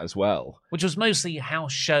in that as well. Which was mostly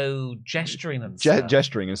house show gesturing and stuff.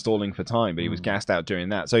 Gesturing and stalling for time, but he was gassed out doing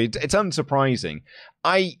that. So it's unsurprising.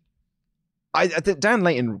 I think Dan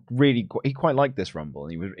Layton he quite liked this Rumble.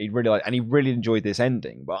 And he really enjoyed this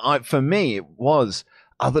ending. But for me, it was...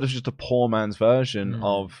 I thought it was just a poor man's version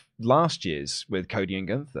of last year's with Cody and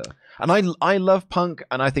Gunther. And I love Punk,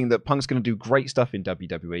 and I think that Punk's going to do great stuff in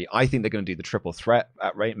WWE. I think they're going to do the triple threat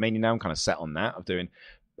at Mania now. I'm kind of set on that, of doing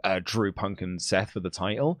Drew, Punk, and Seth for the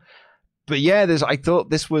title. But yeah, I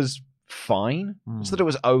thought this was fine. I just thought it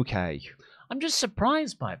was okay. I'm just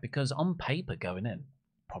surprised by it, because on paper going in,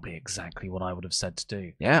 probably exactly what I would have said to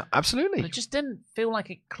do. Yeah, absolutely. But it just didn't feel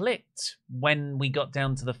like it clicked when we got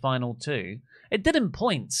down to the final two. It did in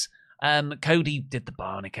points. Cody did the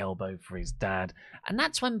bionic elbow for his dad. And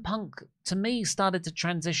that's when Punk, to me, started to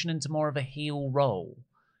transition into more of a heel role.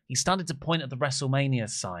 He started to point at the WrestleMania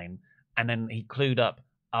sign, and then he clued up,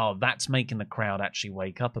 oh, that's making the crowd actually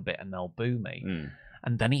wake up a bit and they'll boo me.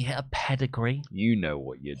 And then he hit a pedigree. You know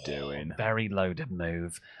what you're doing. Very loaded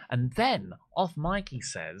move. And then, off mic, he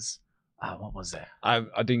says, what was it?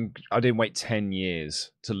 I didn't wait 10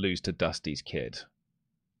 years to lose to Dusty's kid.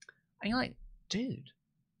 And you're like, dude,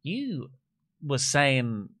 you were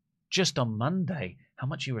saying just on Monday how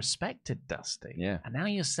much you respected Dusty. Yeah. And now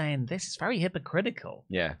you're saying this is very hypocritical.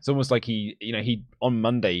 Yeah. It's almost like he on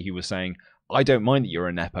Monday, he was saying, I don't mind that you're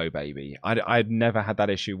a Nepo baby. I'd never had that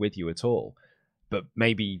issue with you at all. But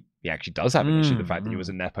maybe he actually does have an issue, the fact that he was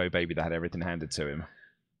a Nepo baby that had everything handed to him.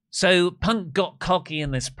 So Punk got cocky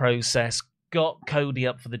in this process, got Cody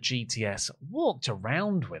up for the GTS, walked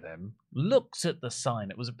around with him, looked at the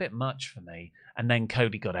sign. It was a bit much for me. And then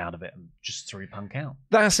Cody got out of it and just threw Punk out.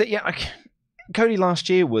 That's it, yeah. Cody last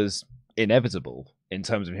year was inevitable in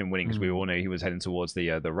terms of him winning, because we all knew he was heading towards the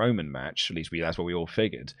Roman match. At least that's what we all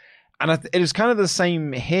figured. And it is kind of the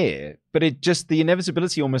same here, but the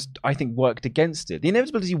inevitability almost, I think, worked against it. The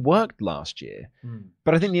inevitability worked last year,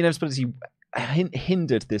 but I think the inevitability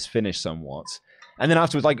hindered this finish somewhat. And then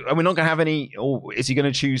afterwards, like, we're not going to have any, is he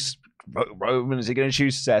going to choose Roman? Is he going to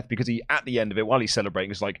choose Seth? Because at the end of it, while he's celebrating,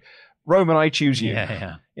 it's like, Roman, I choose you.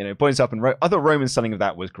 Yeah. Points up. And I thought Roman's selling of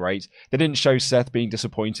that was great. They didn't show Seth being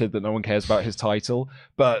disappointed that no one cares about his title,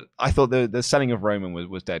 but I thought the selling of Roman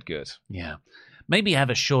was dead good. Yeah. Maybe have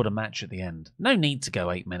a shorter match at the end. No need to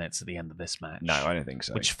go 8 minutes at the end of this match. No, I don't think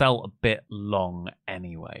so. Which felt a bit long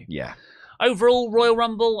anyway. Yeah. Overall, Royal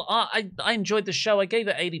Rumble, I enjoyed the show. I gave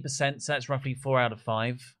it 80%, so that's roughly 4 out of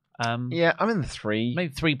 5. Yeah, I'm in the 3.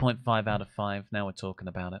 Maybe 3.5 out of 5. Now we're talking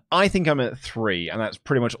about it. I think I'm at 3, and that's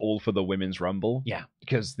pretty much all for the Women's Rumble. Yeah,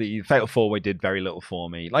 because the Fatal 4-Way did very little for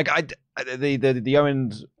me. Like the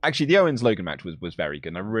Owens Logan match was very good,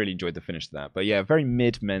 and I really enjoyed the finish of that. But yeah, very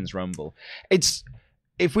mid Men's Rumble.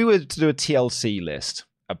 If we were to do a TLC list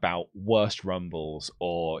about worst Rumbles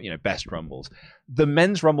or best Rumbles, the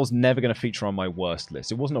Men's Rumble's never going to feature on my worst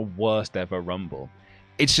list. It wasn't a worst ever Rumble.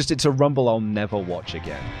 It's a Rumble I'll never watch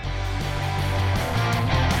again.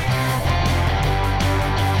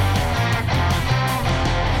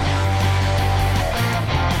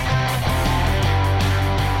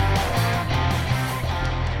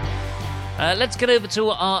 Let's get over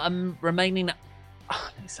to our remaining...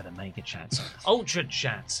 instead of mega chats, ultra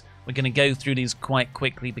chats. We're going to go through these quite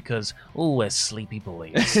quickly because, we're sleepy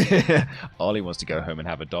boys. Ollie wants to go home and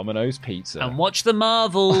have a Domino's pizza. And watch the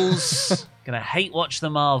Marvels. Going to hate watch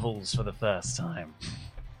the Marvels for the first time.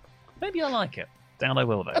 Maybe I like it. Doubt I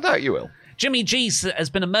will, though. I doubt you will. Jimmy G has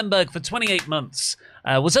been a member for 28 months.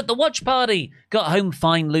 Was at the watch party. Got home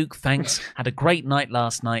fine, Luke, thanks. Had a great night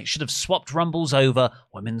last night. Should have swapped Rumbles over.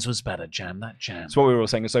 Women's was better. Jam that jam. That's what we were all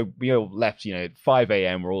saying. So we all left, at 5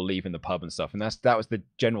 a.m. We're all leaving the pub and stuff. And that was the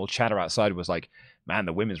general chatter outside was like, man,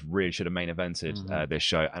 the women's really should have main evented this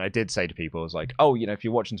show. And I did say to people, I was like, if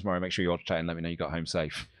you're watching tomorrow, make sure you watch that and let me know you got home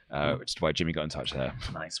safe. Which is why Jimmy got in touch there.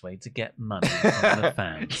 Nice way to get money from the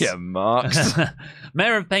fans. Yeah, marks.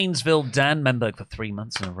 Mayor of Painesville, Dan Memberg for 3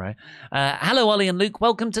 months in a row. Hello, Ollie and Luke.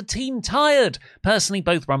 Welcome to Team Tired. Personally,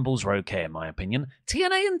 both Rumbles were okay, in my opinion.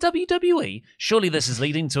 TNA and WWE? Surely this is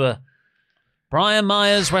leading to a Brian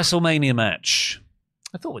Myers WrestleMania match.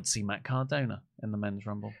 I thought we'd see Matt Cardona in the Men's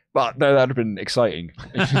Rumble. But no, that would have been exciting.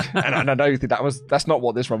 and I don't think that's not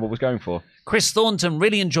what this Rumble was going for. Chris Thornton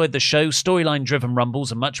really enjoyed the show. Storyline-driven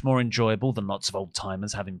Rumbles are much more enjoyable than lots of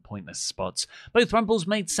old-timers having pointless spots. Both Rumbles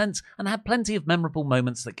made sense and had plenty of memorable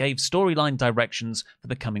moments that gave storyline directions for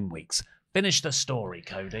the coming weeks. Finish the story,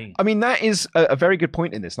 Cody. I mean, that is a very good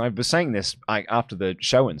point in this. And I was saying this after the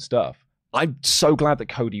show and stuff. I'm so glad that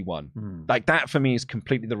Cody won. Like, that for me is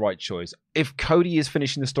completely the right choice. If Cody is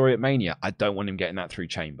finishing the story at Mania, I don't want him getting that through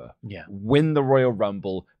Chamber. Yeah. Win the Royal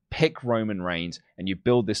Rumble, pick Roman Reigns, and you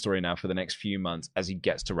build this story now for the next few months as he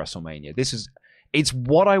gets to WrestleMania. It's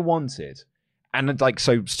what I wanted. And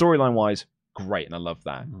so storyline wise, great, and I love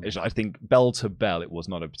that. I think bell to bell, it was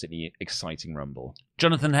not a particularly exciting Rumble.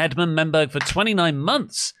 Jonathan Hedman, Memberg for 29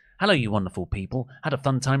 months. Hello, you wonderful people. Had a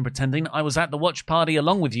fun time pretending I was at the watch party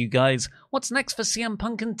along with you guys. What's next for CM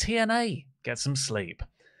Punk and TNA? Get some sleep.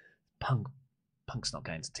 Punk's not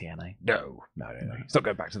going to TNA. No. He's not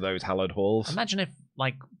going back to those hallowed halls. Imagine if,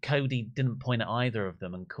 Cody didn't point at either of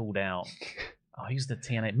them and called out, who's the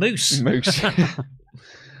TNA? Moose.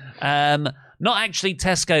 Not actually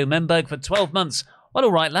Tesco. Memberg for 12 months. Well,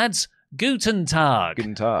 all right, lads. Guten Tag.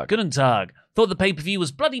 Thought the pay-per-view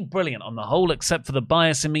was bloody brilliant on the whole, except for the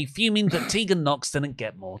bias in me fuming that Tegan Knox didn't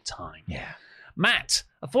get more time. Yeah. Matt,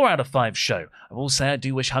 a 4 out of 5 show. I will say I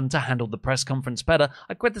do wish Hunter handled the press conference better.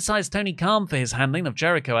 I criticised Tony Khan for his handling of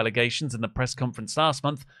Jericho allegations in the press conference last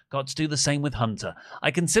month. Got to do the same with Hunter.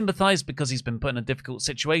 I can sympathise because he's been put in a difficult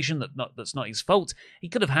situation that's not his fault. He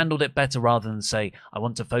could have handled it better rather than say, I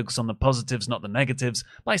want to focus on the positives, not the negatives,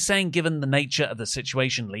 by saying given the nature of the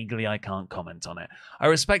situation, legally I can't comment on it. I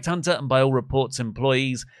respect Hunter and by all reports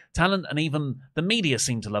employees, talent and even the media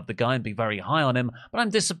seem to love the guy and be very high on him, but I'm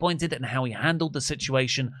disappointed in how he handled the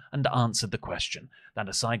situation and answered the question. That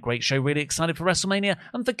aside, great show, really excited for WrestleMania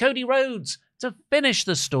and for Cody Rhodes to finish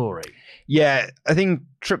the story. Yeah, I think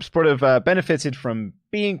Trips would have benefited from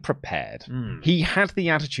being prepared. He had the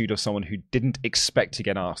attitude of someone who didn't expect to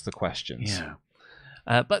get asked the questions.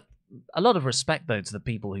 Yeah. But a lot of respect, though, to the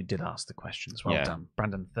people who did ask the questions. Well done.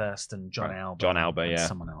 Brandon Thurston, John Alba. And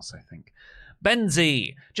someone else, I think.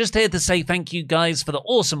 Benzie, just here to say thank you guys for the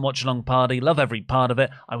awesome watch-along party. Love every part of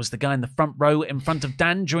it. I was the guy in the front row in front of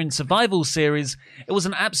Dan during Survival Series. It was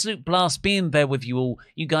an absolute blast being there with you all.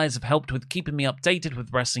 You guys have helped with keeping me updated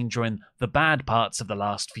with wrestling during the bad parts of the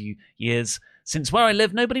last few years. Since where I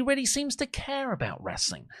live, nobody really seems to care about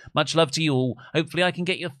wrestling. Much love to you all. Hopefully I can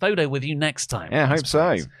get your photo with you next time. Yeah, I hope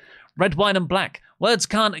so. Red, white and black. Words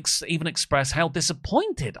can't even express how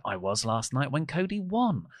disappointed I was last night when Cody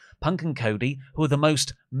won. Punk and Cody, who are the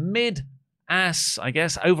most mid-ass,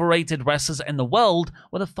 overrated wrestlers in the world,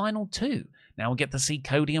 were the final two. Now we'll get to see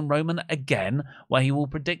Cody and Roman again, where he will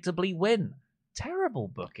predictably win. Terrible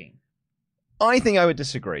booking. I think I would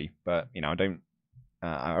disagree, but, I don't...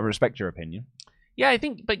 I respect your opinion. Yeah, I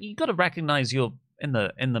think, but you've got to recognise your in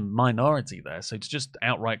the minority there. So to just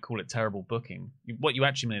outright call it terrible booking, what you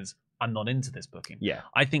actually mean is I'm not into this booking. Yeah.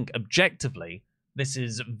 I think objectively this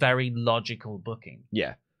is very logical booking.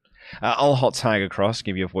 Yeah. I'll hot tag across,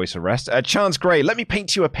 give you a voice arrest. Chance Gray, let me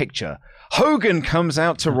paint you a picture. Hogan comes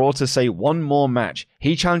out to Raw to say one more match.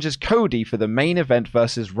 He challenges Cody for the main event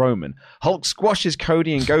versus Roman. Hulk squashes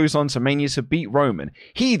Cody and goes on to Mania to beat Roman.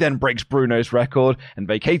 He then breaks Bruno's record and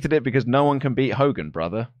vacated it because no one can beat Hogan,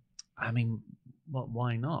 brother. I mean,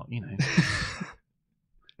 why not?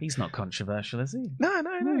 He's not controversial, is he? No.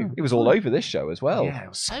 It was all over this show as well. Yeah, it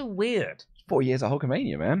was so weird. 4 years of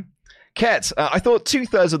Hulkamania, man. Ket, I thought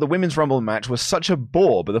 2/3 of the Women's Rumble match was such a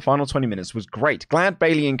bore, but the final 20 minutes was great. Glad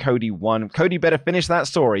Bayley and Cody won. Cody better finish that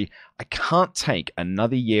story. I can't take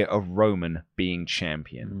another year of Roman being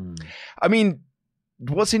champion. I mean,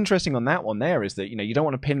 what's interesting on that one there is that, you don't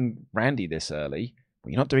want to pin Randy this early.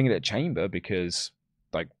 Well, you're not doing it at Chamber because,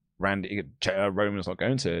 Roman's not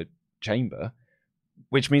going to Chamber,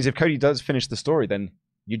 which means if Cody does finish the story, then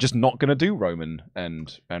you're just not going to do Roman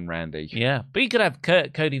and Randy. Yeah, but you could have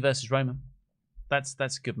Cody versus Roman. That's a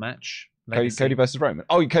good match. Cody versus Roman.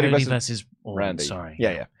 Oh, Cody versus Randy. Sorry.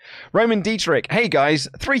 Yeah. Roman Dietrich. Hey, guys.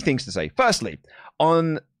 3 things to say. Firstly,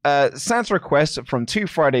 on Sad's request from 2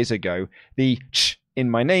 Fridays ago, the ch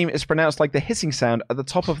in my name is pronounced like the hissing sound at the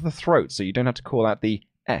top of the throat, so you don't have to call out the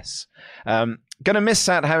S. Gonna miss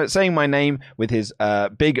Sat saying my name with his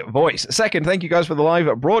big voice. Second, thank you guys for the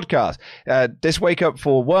live broadcast. This wake up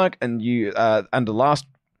for work and the last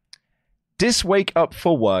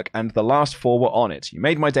 4 were on it. You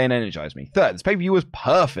made my day and energized me. Third, this pay-per-view was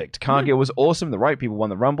perfect. Cargill was awesome. The right people won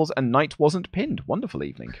the Rumbles and Knight wasn't pinned. Wonderful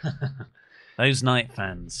evening. Those Knight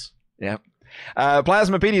fans. Yeah.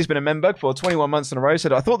 Plasmapedia has been a member for 21 months in a row.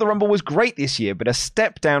 Said, I thought the Rumble was great this year, but a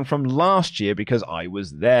step down from last year because I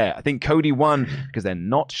was there. I think Cody won because they're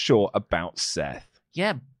not sure about Seth.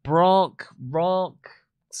 Yeah, Brock, Rock,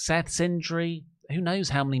 Seth's injury. Who knows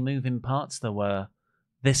how many moving parts there were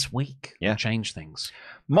this week. Yeah. Change things.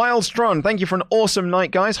 Miles Strong, thank you for an awesome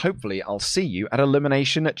night, guys. Hopefully I'll see you at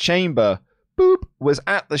Elimination Chamber. Boop was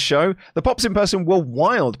at the show. The pops in person were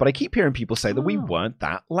wild, but I keep hearing people say that we weren't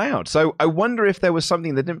that loud. So I wonder if there was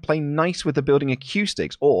something that didn't play nice with the building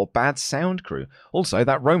acoustics or bad sound crew. Also,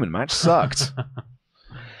 that Roman match sucked.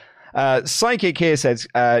 Psychic here says,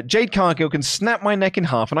 Jade Cargill can snap my neck in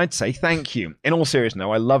half and I'd say thank you. In all seriousness,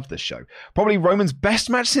 no, I love this show. Probably Roman's best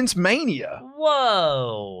match since Mania.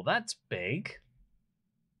 Whoa, that's big.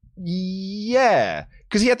 Yeah,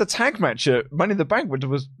 because he had the tag match at Money in the Bank, which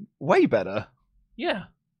was way better. Yeah.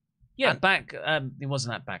 Yeah, he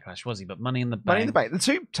wasn't at Backlash, was he? But Money in the Bank. Money in the Bank. The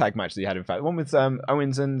 2 tag matches he had, in fact. The one with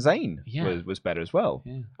Owens and Zayn was better as well.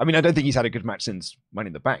 Yeah. I mean, I don't think he's had a good match since Money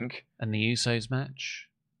in the Bank. And the Usos match?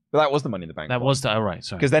 But that was the Money in the Bank. That was the... Oh, right,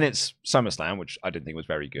 sorry. Because then it's SummerSlam, which I didn't think was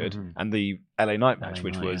very good, and the LA Knight match,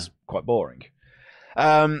 which was quite boring.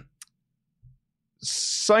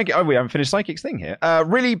 We haven't finished Psychic's thing here.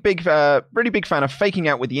 Really big fan of faking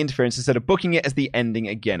out with the interference instead of booking it as the ending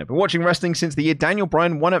again. I've been watching wrestling since the year Daniel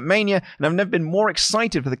Bryan won at Mania, and I've never been more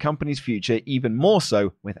excited for the company's future, even more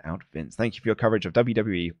so without Vince. Thank you for your coverage of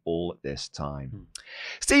WWE all this time.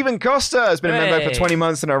 Stephen Costa has been a member for 20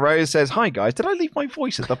 months in a row. Says, hi guys, did I leave my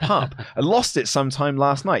voice at the pub? I lost it sometime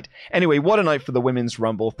last night. Anyway, what a night for the Women's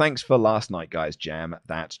Rumble. Thanks for last night, guys. Jam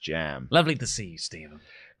that jam. Lovely to see you, Stephen.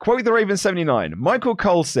 Quote the Raven 79. Michael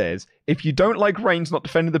Cole says, if you don't like Reigns not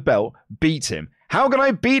defending the belt, beat him. How can I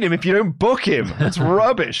beat him if you don't book him? That's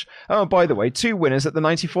rubbish. Oh, by the way, 2 winners at the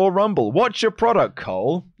 94 Rumble. What's your product,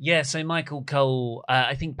 Cole? Yeah, so Michael Cole,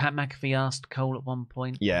 I think Pat McAfee asked Cole at one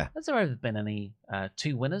point. Yeah. Has there ever been any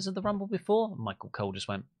 2 winners of the Rumble before? Michael Cole just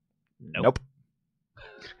went, nope.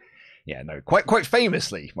 Yeah, no, quite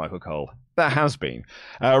famously, Michael Cole. That has been.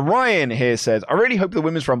 Ryan here says, I really hope the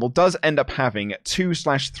Women's Rumble does end up having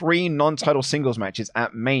 2/3 non-title singles matches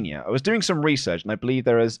at Mania. I was doing some research and I believe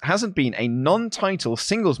there hasn't been a non-title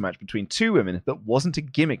singles match between 2 women that wasn't a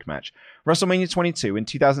gimmick match. WrestleMania 22 in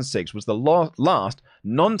 2006 was the last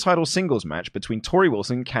non-title singles match between Tori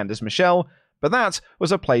Wilson and Candice Michelle, but that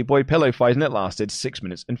was a Playboy pillow fight and it lasted 6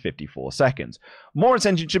 minutes and 54 seconds. More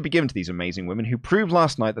attention should be given to these amazing women who proved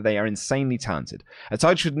last night that they are insanely talented. A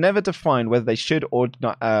title should never define whether they should or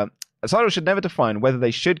not. A title should never define whether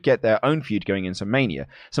they should get their own feud going into Mania.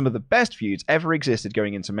 Some of the best feuds ever existed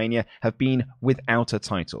going into Mania have been without a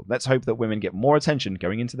title. Let's hope that women get more attention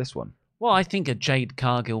going into this one. Well, I think a Jade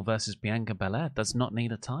Cargill versus Bianca Belair does not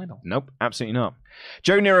need a title. Nope, absolutely not.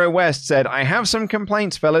 Joe Nero West said, I have some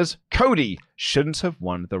complaints, fellas. Cody shouldn't have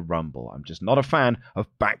won the Rumble. I'm just not a fan of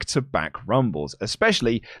back-to-back Rumbles,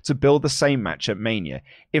 especially to build the same match at Mania.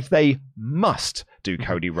 If they must do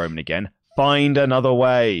Cody Roman again, Find another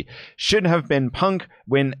way. Should have been Punk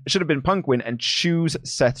win and choose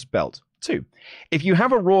Seth's belt. 2. If you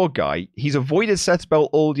have a Raw guy, he's avoided Seth's belt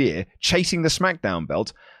all year, chasing the SmackDown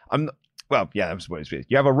belt. That's what it is.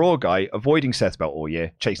 You have a Raw guy avoiding Seth's belt all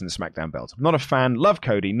year, chasing the SmackDown belt. I'm not a fan. Love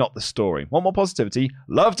Cody, not the story. Want more positivity?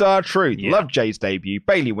 Loved our truth. Yeah. Loved Jade's debut.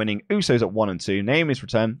 Bayley winning. Usos at 1 and 2. Naomi's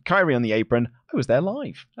return. Kyrie on the apron. I was there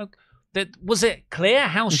live. Okay. Was it clear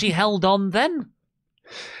how she held on then?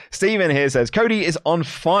 Steven here says, Cody is on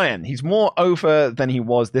fire. He's more over than he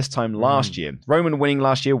was this time last year. Roman winning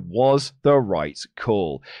last year was the right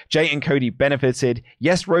call. Jay and Cody benefited.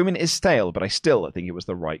 Yes, Roman is stale, but I still think it was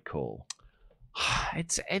the right call.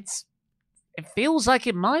 It feels like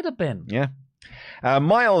it might have been. Yeah.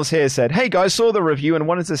 Miles here said, hey guys, saw the review and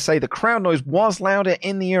wanted to say the crowd noise was louder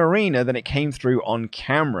in the arena than it came through on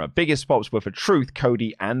camera. Biggest pops were for Truth,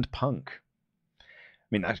 Cody, and Punk.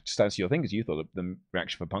 I mean, that just answers your thing, because you thought the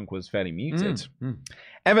reaction for Punk was fairly muted.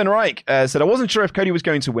 Evan Reich said, I wasn't sure if Cody was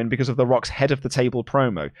going to win because of The Rock's head of the table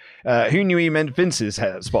promo. Who knew he meant Vince's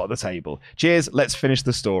spot at the table? Cheers, let's finish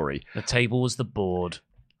the story. The table was the board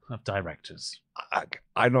of directors.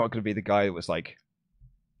 I'm not going to be the guy that was like,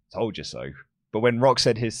 told you so. But when Rock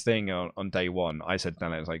said his thing on day one, I said,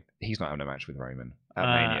 no, it was like, he's not having a match with Roman at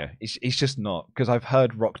Mania. He's just not. Because I've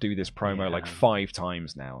heard Rock do this promo like 5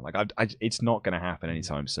 times now. Like, it's not going to happen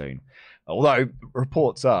anytime soon. Although,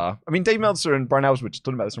 reports are, I mean, Dave Meltzer and Brian Alves were just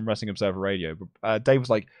talking about this on Wrestling Observer Radio. But Dave was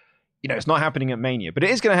like, it's not happening at Mania, but it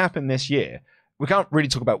is going to happen this year. We can't really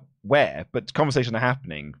talk about where, but conversations are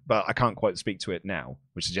happening, but I can't quite speak to it now,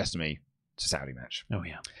 which suggests to me it's a Saudi match. Oh,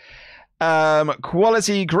 yeah.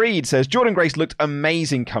 Quality Greed says, Jordan Grace looked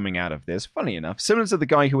amazing coming out of this. Funny enough, similar to the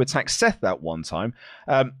guy who attacked Seth that one time.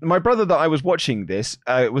 My brother that I was watching this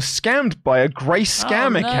was scammed by a Grace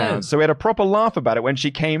scam account, so we had a proper laugh about it when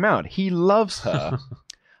she came out. He loves her.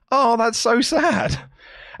 Oh, that's so sad.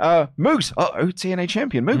 Moose, TNA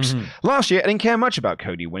champion Moose. Last year, I didn't care much about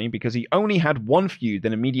Cody winning because he only had one feud,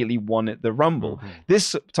 then immediately won at the Rumble.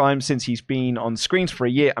 This time, since he's been on screens for a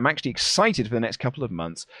year, I'm actually excited for the next couple of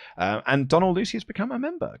months. And Donald Lucy has become a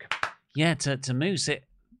member. Yeah, to Moose,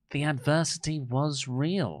 the adversity was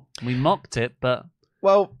real. We mocked it, but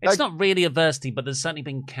it's not really adversity, but there's certainly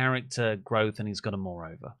been character growth, and he's got a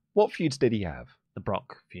moreover. What feuds did he have? The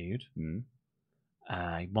Brock feud. He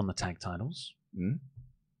won the tag titles.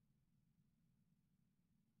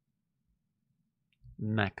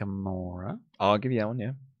 Nakamura. I'll give you that one,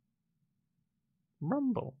 yeah.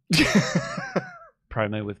 Rumble.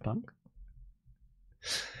 Promo with Punk.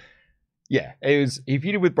 Yeah, he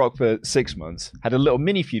feuded with Brock for 6 months, had a little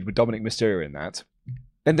mini feud with Dominic Mysterio in that,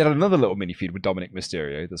 then did another little mini feud with Dominic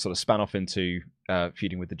Mysterio that sort of span off into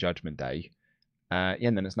feuding with the Judgment Day.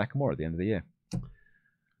 And then it's Nakamura at the end of the year.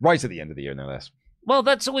 Right at the end of the year, no less. Well,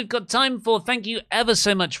 that's all we've got time for. Thank you ever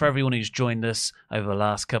so much for everyone who's joined us over the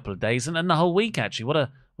last couple of days and the whole week, actually. What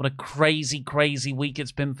a crazy, crazy week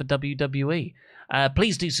it's been for WWE.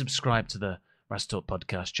 Please do subscribe to the Wrestle Talk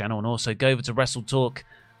podcast channel, and also go over to Wrestle Talk,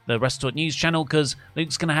 the Wrestle Talk news channel, because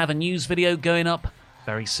Luke's going to have a news video going up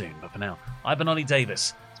very soon. But for now, I've been Ollie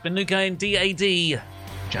Davis. It's been Luke and DAD.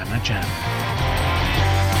 Jamma Jam.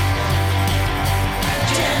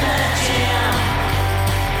 Jamma Jam.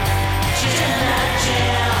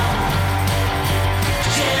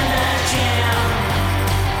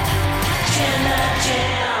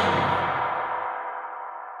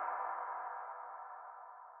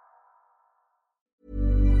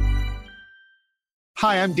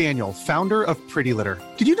 Hi, I'm Daniel, founder of Pretty Litter.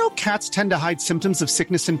 Did you know cats tend to hide symptoms of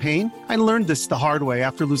sickness and pain? I learned this the hard way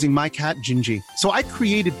after losing my cat, Gingy. So I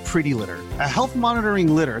created Pretty Litter, a health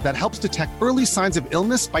monitoring litter that helps detect early signs of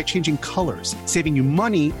illness by changing colors, saving you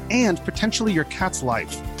money and potentially your cat's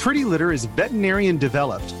life. Pretty Litter is veterinarian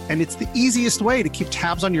developed, and it's the easiest way to keep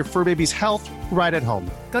tabs on your fur baby's health right at home.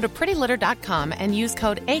 Go to prettylitter.com and use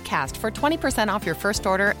code ACAST for 20% off your first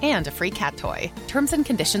order and a free cat toy. Terms and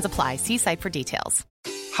conditions apply. See site for details.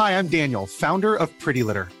 Hi, I'm Daniel, founder of Pretty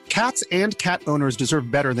Litter. Cats and cat owners deserve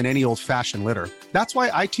better than any old-fashioned litter. That's why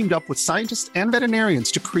I teamed up with scientists and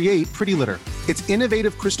veterinarians to create Pretty Litter. Its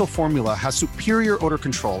innovative crystal formula has superior odor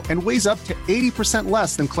control and weighs up to 80%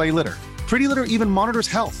 less than clay litter. Pretty Litter even monitors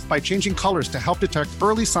health by changing colors to help detect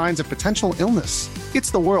early signs of potential illness.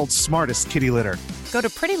 It's the world's smartest kitty litter. Go to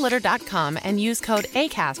prettylitter.com and use code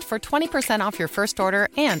ACAST for 20% off your first order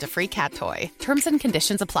and a free cat toy. Terms and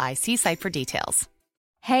conditions apply. See site for details.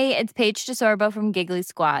 Hey, it's Paige DeSorbo from Giggly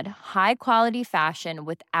Squad. High quality fashion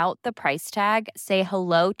without the price tag. Say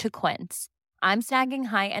hello to Quince. I'm snagging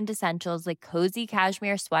high-end essentials like cozy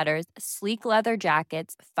cashmere sweaters, sleek leather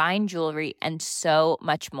jackets, fine jewelry, and so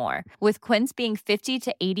much more. With Quince being 50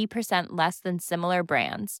 to 80% less than similar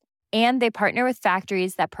brands. And they partner with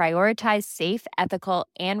factories that prioritize safe, ethical,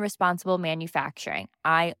 and responsible manufacturing.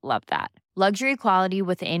 I love that. Luxury quality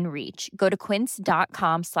within reach. Go to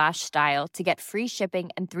quince.com/style to get free shipping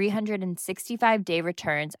and 365-day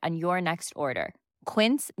returns on your next order.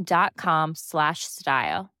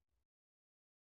 Quince.com/style.